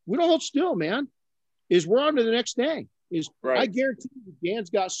I, we don't hold still, man. Is we're on to the next thing. I guarantee you Dan's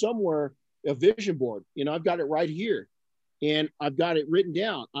got somewhere a vision board. I've got it right here, and I've got it written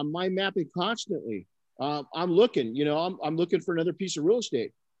down. I'm mind mapping constantly. I'm looking. I'm looking for another piece of real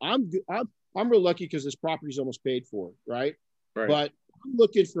estate. I'm real lucky because this property's almost paid for, right? But I'm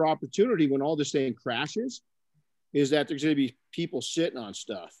looking for opportunity when all this thing crashes. Is that there's going to be people sitting on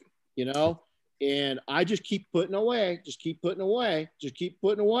stuff, and I just keep putting away,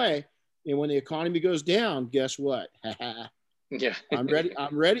 And when the economy goes down, guess what? Yeah. I'm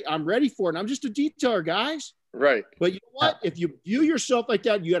ready for it. I'm just a detailer, guys. Right. But you know what? If you view yourself like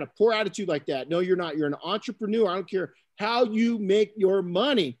that, you got a poor attitude like that. No, you're not. You're an entrepreneur. I don't care how you make your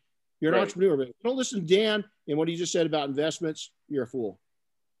money. You're an entrepreneur. But if you don't listen to Dan and what he just said about investments, you're a fool.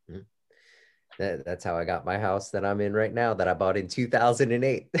 That's how I got my house that I'm in right now that I bought in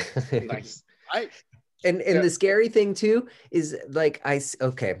 2008. Nice. And the scary thing too is like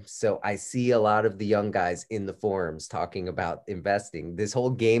so I see a lot of the young guys in the forums talking about investing. This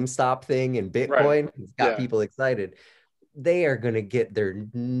whole GameStop thing and Bitcoin has got people excited. They are going to get their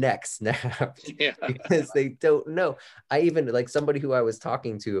necks snapped because they don't know. I even like somebody who I was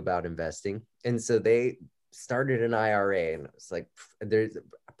talking to about investing. And so they started an IRA, and it's like, there's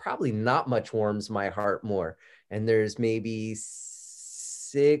probably not much warms my heart more. And there's maybe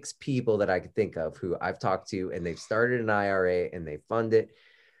 6 people that I could think of who I've talked to, and they've started an IRA and they fund it.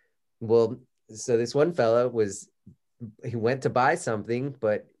 Well, so this one fellow he went to buy something,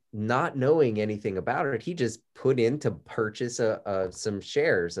 but not knowing anything about it, he just put in to purchase some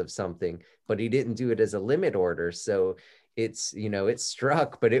shares of something, but he didn't do it as a limit order. So it's, it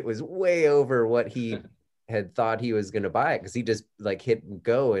struck, but it was way over what he had thought he was going to buy it, because he just like hit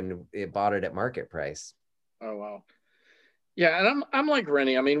go and it bought it at market price. Oh, wow. Yeah, and I'm like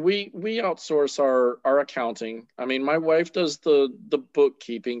Rennie. I mean, we outsource our accounting. I mean, my wife does the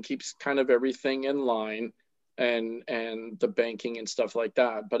bookkeeping, keeps kind of everything in line, and the banking and stuff like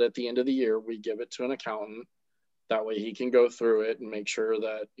that. But at the end of the year, we give it to an accountant. That way he can go through it and make sure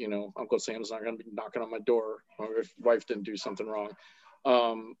that, Uncle Sam's not going to be knocking on my door or if wife didn't do something wrong.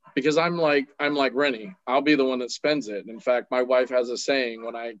 Because I'm like Rennie, I'll be the one that spends it. In fact, my wife has a saying: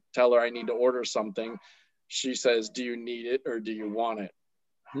 when I tell her I need to order something, she says, "Do you need it or do you want it?"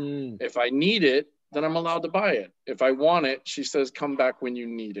 If I need it, then I'm allowed to buy it. If I want it, she says, "Come back when you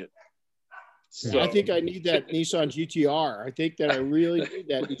need it." So I think I need that Nissan GTR. I think that I really need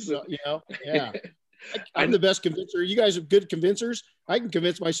that. Yeah. I'm the best convincer. You guys are good convincers. I can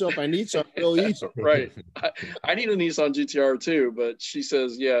convince myself I need something real easy. Right. I need a Nissan GTR too, but she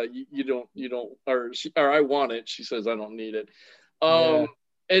says, "Yeah, you don't, or I want it." She says, "I don't need it."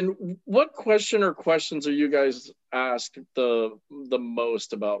 And what question or questions are you guys asked the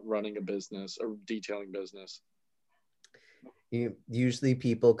most about running a business or detailing business? Usually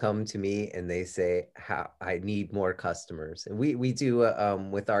people come to me and they say, "How I need more customers." And we do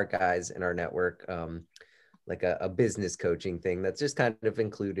with our guys in our network, like a business coaching thing that's just kind of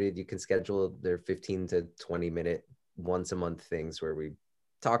included. You can schedule their 15 to 20 minute once a month things where we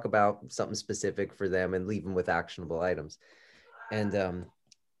talk about something specific for them and leave them with actionable items. And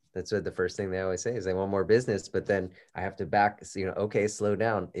that's what the first thing they always say is they want more business, but then I have to okay, slow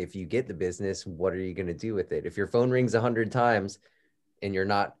down. If you get the business, what are you going to do with it? If your phone rings 100 times and you're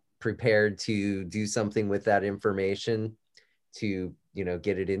not prepared to do something with that information to,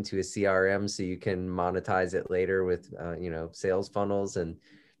 get it into a CRM so you can monetize it later with, sales funnels and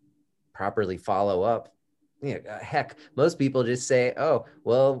properly follow up. Heck, most people just say, "Oh,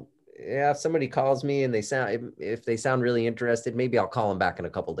 well, yeah, if somebody calls me and if they sound really interested, maybe I'll call them back in a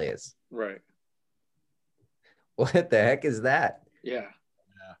couple days." Right. What the heck is that? Yeah.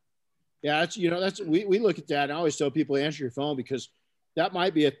 That's we look at that. And I always tell people, answer your phone, because that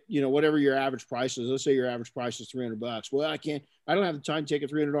might be whatever your average price is. Let's say your average price is $300. Well, I don't have the time to take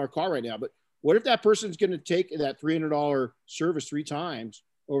a $300 call right now, but what if that person's going to take that $300 service 3 times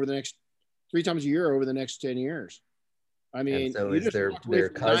a year over the next 10 years? I mean, and so is their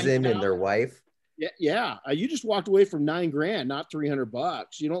cousin and their wife? Yeah. You just walked away from $9,000, not $300.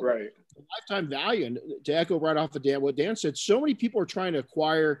 Right. Lifetime value. And to echo right off of what Dan said, so many people are trying to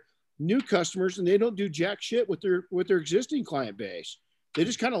acquire new customers and they don't do jack shit with their existing client base. They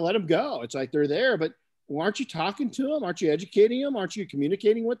just kind of let them go. It's like they're there, but aren't you talking to them? Aren't you educating them? Aren't you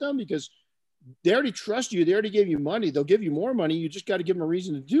communicating with them? Because they already trust you. They already gave you money. They'll give you more money. You just got to give them a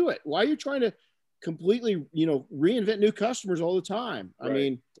reason to do it. Why are you trying to completely, reinvent new customers all the time? Right. I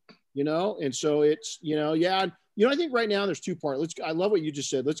mean, and so it's, I think right now there's 2 parts. I love what you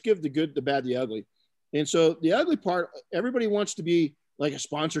just said. Let's give the good, the bad, the ugly. And so the ugly part, everybody wants to be like a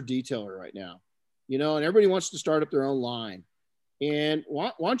sponsored detailer right now. and everybody wants to start up their own line. And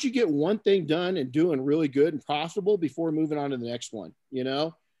why don't you get one thing done and doing really good and profitable before moving on to the next one?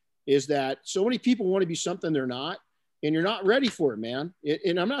 Is that so many people want to be something they're not, and you're not ready for it, man.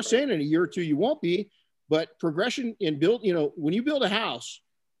 And I'm not saying in a year or two you won't be, but progression in build, when you build a house,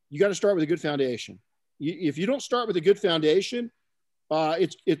 you got to start with a good foundation. If you don't start with a good foundation,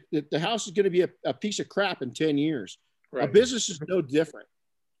 the house is going to be a piece of crap in 10 years. Right. A business is no different.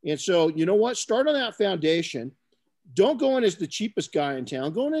 And so, you know what? Start on that foundation. Don't go in as the cheapest guy in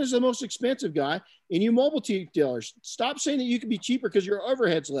town. Go in as the most expensive guy. And you mobile retailers, stop saying that you can be cheaper because your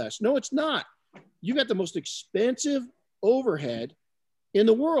overhead's less. No, it's not. You got the most expensive overhead in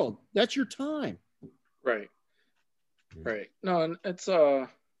the world. That's your time. Right. No, and it's got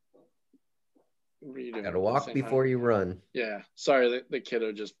to walk before you run. Yeah. Sorry, the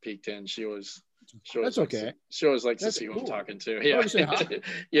kiddo just peeked in. She always That's okay. She always likes to see who I'm talking to.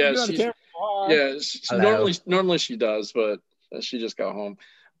 Yeah. Normally she does, but she just got home.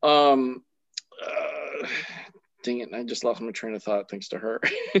 Dang it! I just lost my train of thought thanks to her.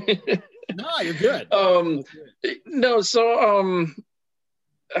 No, you're good. No, so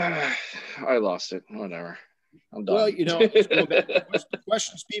I lost it. Whatever. I'm done. Well, the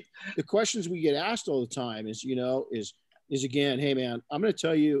questions we get asked all the time is again, hey man, I'm going to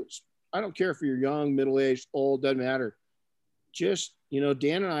tell you, I don't care if you're young, middle-aged, old, doesn't matter. Just,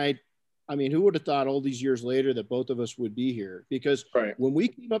 Dan and I mean, who would have thought all these years later that both of us would be here? Because when we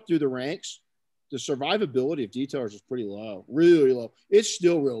came up through the ranks, the survivability of detailers is pretty low, really low. It's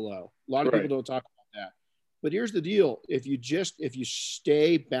still real low. A lot of people don't talk about that. But here's the deal. If you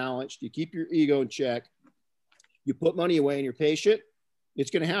stay balanced, you keep your ego in check, you put money away and you're patient, it's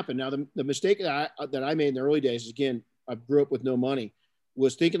going to happen. Now, the mistake that I made in the early days is, again, I grew up with no money,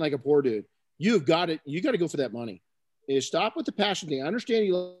 was thinking like a poor dude. You got to go for that money. Is stop with the passion thing. I understand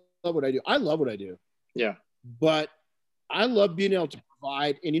you love what I do. I love what I do. Yeah. But I love being able to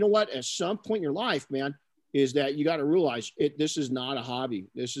provide. And you know what? At some point in your life, man, is that you got to realize this is not a hobby.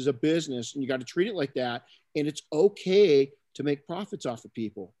 This is a business, and you got to treat it like that. And it's okay to make profits off of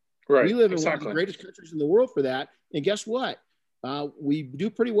people. Right. We live in one of the greatest countries in the world for that. And guess what? We do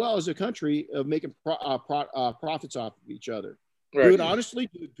pretty well as a country of making profits off of each other. Right. Do it honestly,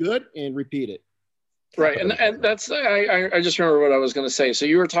 do it good, and repeat it. Right. And that's, I just remember what I was going to say. So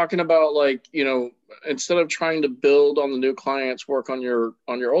you were talking about, like, instead of trying to build on the new clients, work on your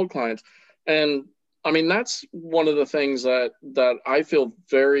old clients. And I mean, that's one of the things that I feel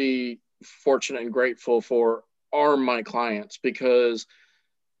very fortunate and grateful for are my clients, because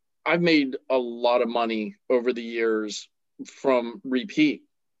I've made a lot of money over the years from repeat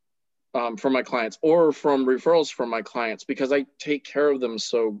from my clients, or from referrals from my clients, because I take care of them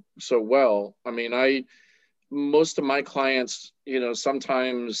so well. I mean, most of my clients,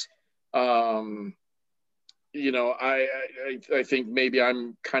 sometimes, I think maybe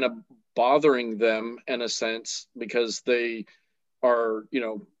I'm kind of bothering them in a sense, because they are,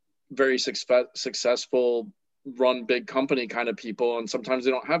 very successful, run big company kind of people. And sometimes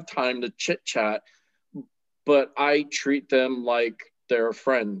they don't have time to chit chat, but I treat them like they're a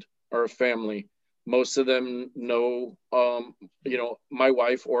friend or a family. Most of them know, my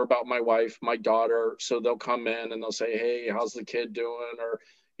wife, or about my wife, my daughter. So they'll come in and they'll say, hey, how's the kid doing? Or,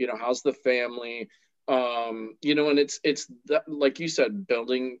 how's the family? And it's that, like you said,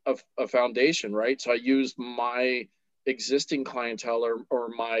 building a foundation, right? So I use my existing clientele or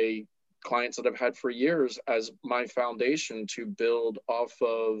my clients that I've had for years as my foundation to build off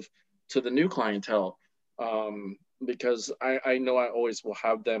of to the new clientele. Because I know I always will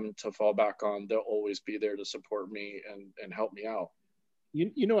have them to fall back on. They'll always be there to support me and help me out.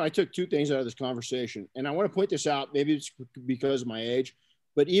 I took two things out of this conversation, and I want to point this out. Maybe it's because of my age,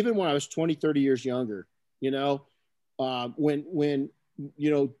 but even when I was 20, 30 years younger, when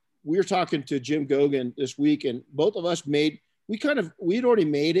we were talking to Jim Gogan this week, and both of us we'd already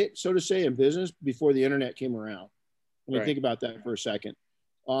made it, so to say, in business before the internet came around. I mean, think about that for a second.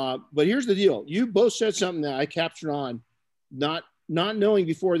 But here's the deal. You both said something that I captured on, not knowing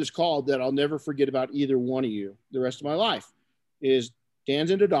before this call, that I'll never forget about either one of you the rest of my life, is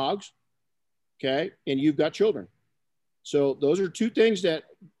Dan's into dogs. Okay. And you've got children. So those are two things that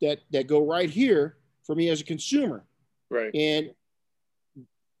go right here for me as a consumer. Right. And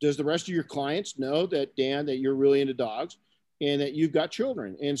does the rest of your clients know that, Dan, that you're really into dogs and that you've got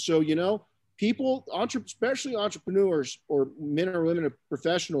children? And so, people, especially entrepreneurs or men or women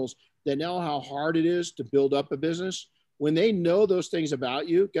professionals that know how hard it is to build up a business, when they know those things about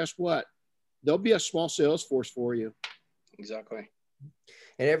you, guess what? There'll be a small sales force for you. Exactly.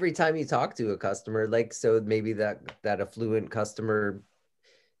 And every time you talk to a customer, like, so maybe that affluent customer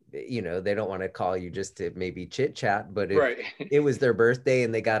you know, they don't want to call you just to maybe chit chat, but if Right. it was their birthday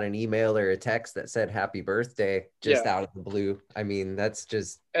and they got an email or a text that said happy birthday just Yeah. out of the blue, I mean, that's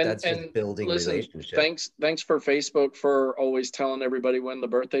just And building listen, relationship. thanks for Facebook for always telling everybody when the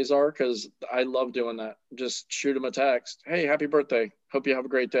birthdays are, because I love doing that. Just shoot them a text. Hey, happy birthday. Hope you have a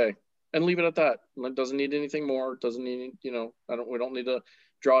great day. And leave it at that. It doesn't need anything more. Doesn't need, you know, we don't need to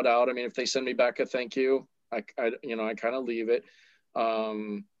draw it out. I mean, if they send me back a thank you, I kind of leave it.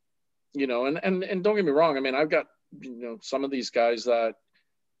 You know, and don't get me wrong. I mean, I've got, you know, some of these guys that,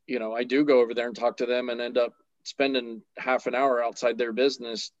 you know, I do go over there and talk to them and end up spending half an hour outside their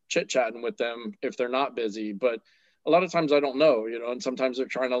business chit chatting with them if they're not busy. But a lot of times I don't know, you know, and sometimes they're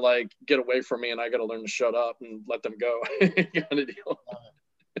trying to like get away from me and I got to learn to shut up and let them go. Kind of deal.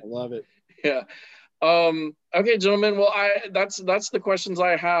 I love it. Yeah. Okay, gentlemen. Well, that's the questions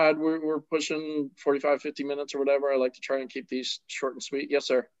I had. We're pushing 45, 50 minutes or whatever. I like to try and keep these short and sweet. Yes,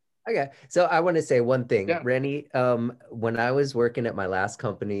 sir. Okay, so I want to say one thing, Yeah. Rennie. When I was working at my last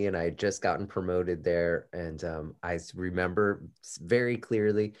company and I had just gotten promoted there, and I remember very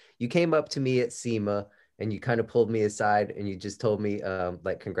clearly, you came up to me at SEMA and you kind of pulled me aside and you just told me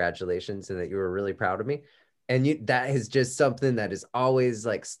like congratulations and that you were really proud of me. And that is just something that is always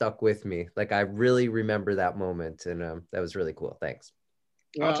like stuck with me. Like I really remember that moment, and that was really cool. Thanks.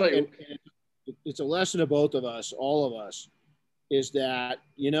 I'll tell you. And it's a lesson to both of us, all of us, is that,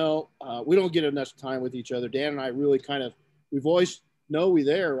 you know, we don't get enough time with each other. Dan and I really kind of, we've always know we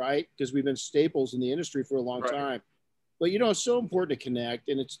there, right? Because we've been staples in the industry for a long time. But, you know, it's so important to connect.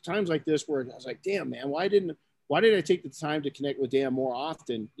 And it's times like this where I was like, damn, man, why did I take the time to connect with Dan more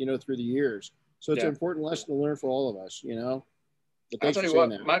often, you know, through the years? So it's an important lesson to learn for all of us, you know? But I'll tell you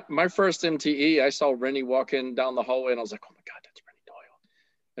what, my first MTE, I saw Rennie walking down the hallway and I was like, oh my God, that's Rennie Doyle.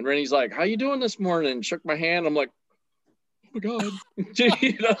 And Rennie's like, how you doing this morning? Shook my hand. I'm like, oh my God.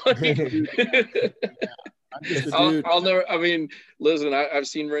 You know, I'll never, I mean, listen, I've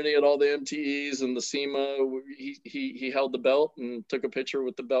seen Rennie at all the MTEs and the SEMA. He held the belt and took a picture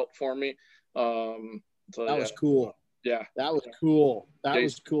with the belt for me. So, that was cool. Yeah. That was cool. That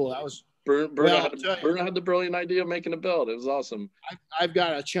was cool. That was, Bruno had the brilliant idea of making a belt. It was awesome. I've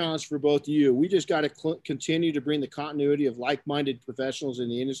got a challenge for both of you. We just got to continue to bring the continuity of like-minded professionals in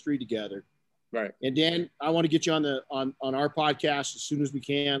the industry together. Right. And Dan, I want to get you on our podcast as soon as we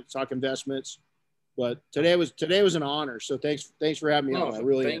can, talk investments. But today was an honor. So thanks for having me on. I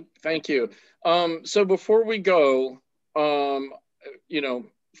really thank you. So before we go, you know,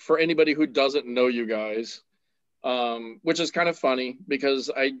 for anybody who doesn't know you guys, which is kind of funny because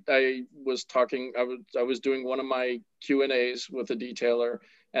I was doing one of my Q&As with a detailer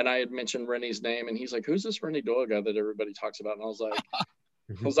and I had mentioned Rennie's name and he's like, who's this Rennie Doyle guy that everybody talks about? And I was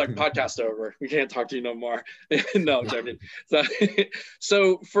like, podcast over. We can't talk to you no more. No, I'm joking.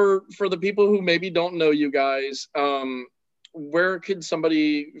 So for the people who maybe don't know you guys, where could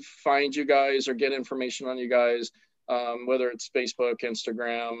somebody find you guys or get information on you guys? Whether it's Facebook,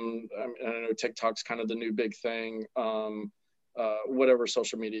 Instagram, I know TikTok's kind of the new big thing. Whatever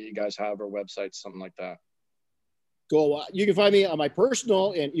social media you guys have or websites, something like that. Cool. You can find me on my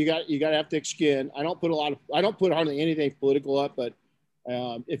personal, and you got to have thick skin. I don't put hardly anything political up, but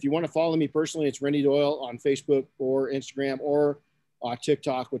if you want to follow me personally, it's Rennie Doyle on Facebook or Instagram or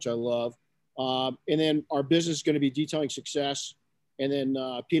TikTok, which I love. And then our business is going to be Detailing Success, and then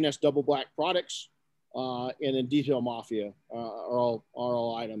P&S Double Black Products, and then Detail Mafia are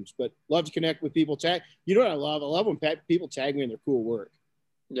all items. But love to connect with people. You know what I love? I love when people tag me in their cool work.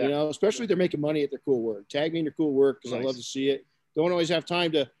 Yeah. You know, especially if they're making money at their cool work. Tag me in their cool work because I love to see it. Don't always have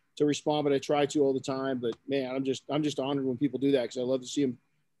time to respond, but I try to all the time. But man, I'm just honored when people do that because I love to see them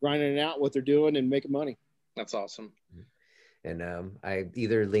grinding it out what they're doing and making money. That's awesome. And I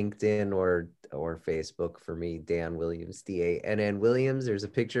either LinkedIn or Facebook for me, Dan Williams, DANN Williams. There's a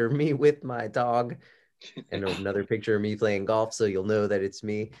picture of me with my dog and another picture of me playing golf. So you'll know that it's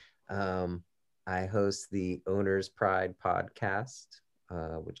me. I host the Owner's Pride podcast,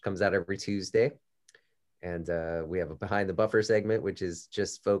 which comes out every Tuesday. And we have a Behind the Buffer segment, which is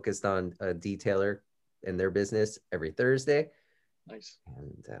just focused on a detailer and their business every Thursday. Nice.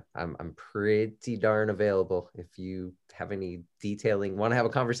 And I'm pretty darn available. If you have any detailing, want to have a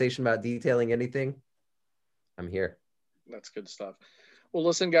conversation about detailing anything, I'm here. That's good stuff. Well,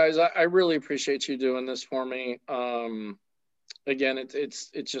 listen, guys, I really appreciate you doing this for me. Again,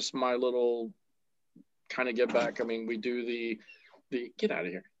 it's just my little kind of get back. I mean, we do the get out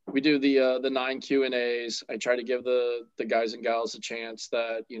of here. We do the 9 Q&As. I try to give the guys and gals a chance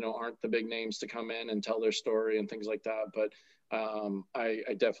that, you know, aren't the big names to come in and tell their story and things like that. But I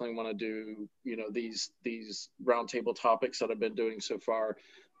definitely want to do, you know, these roundtable topics that I've been doing so far.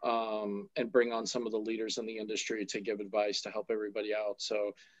 and bring on some of the leaders in the industry to give advice to help everybody out.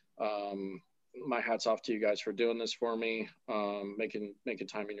 So my hat's off to you guys for doing this for me, making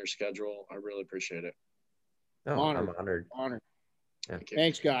time in your schedule. I really appreciate it. Oh, Honored. I'm honored. Honored. Yeah.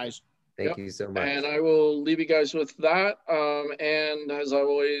 Thanks, guys. Thank you so much. And I will leave you guys with that. And as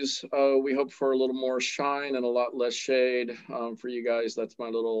always, we hope for a little more shine and a lot less shade for you guys. That's my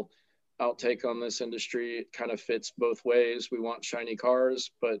little outtake on this industry. It kind of fits both ways. We want shiny cars,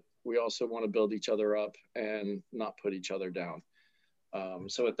 but we also want to build each other up and not put each other down.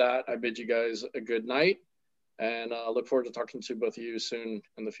 So with that, I bid you guys a good night, and look forward to talking to both of you soon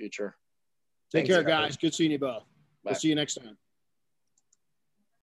in the future. Take care, guys. Good seeing you both. Bye. We'll see you next time.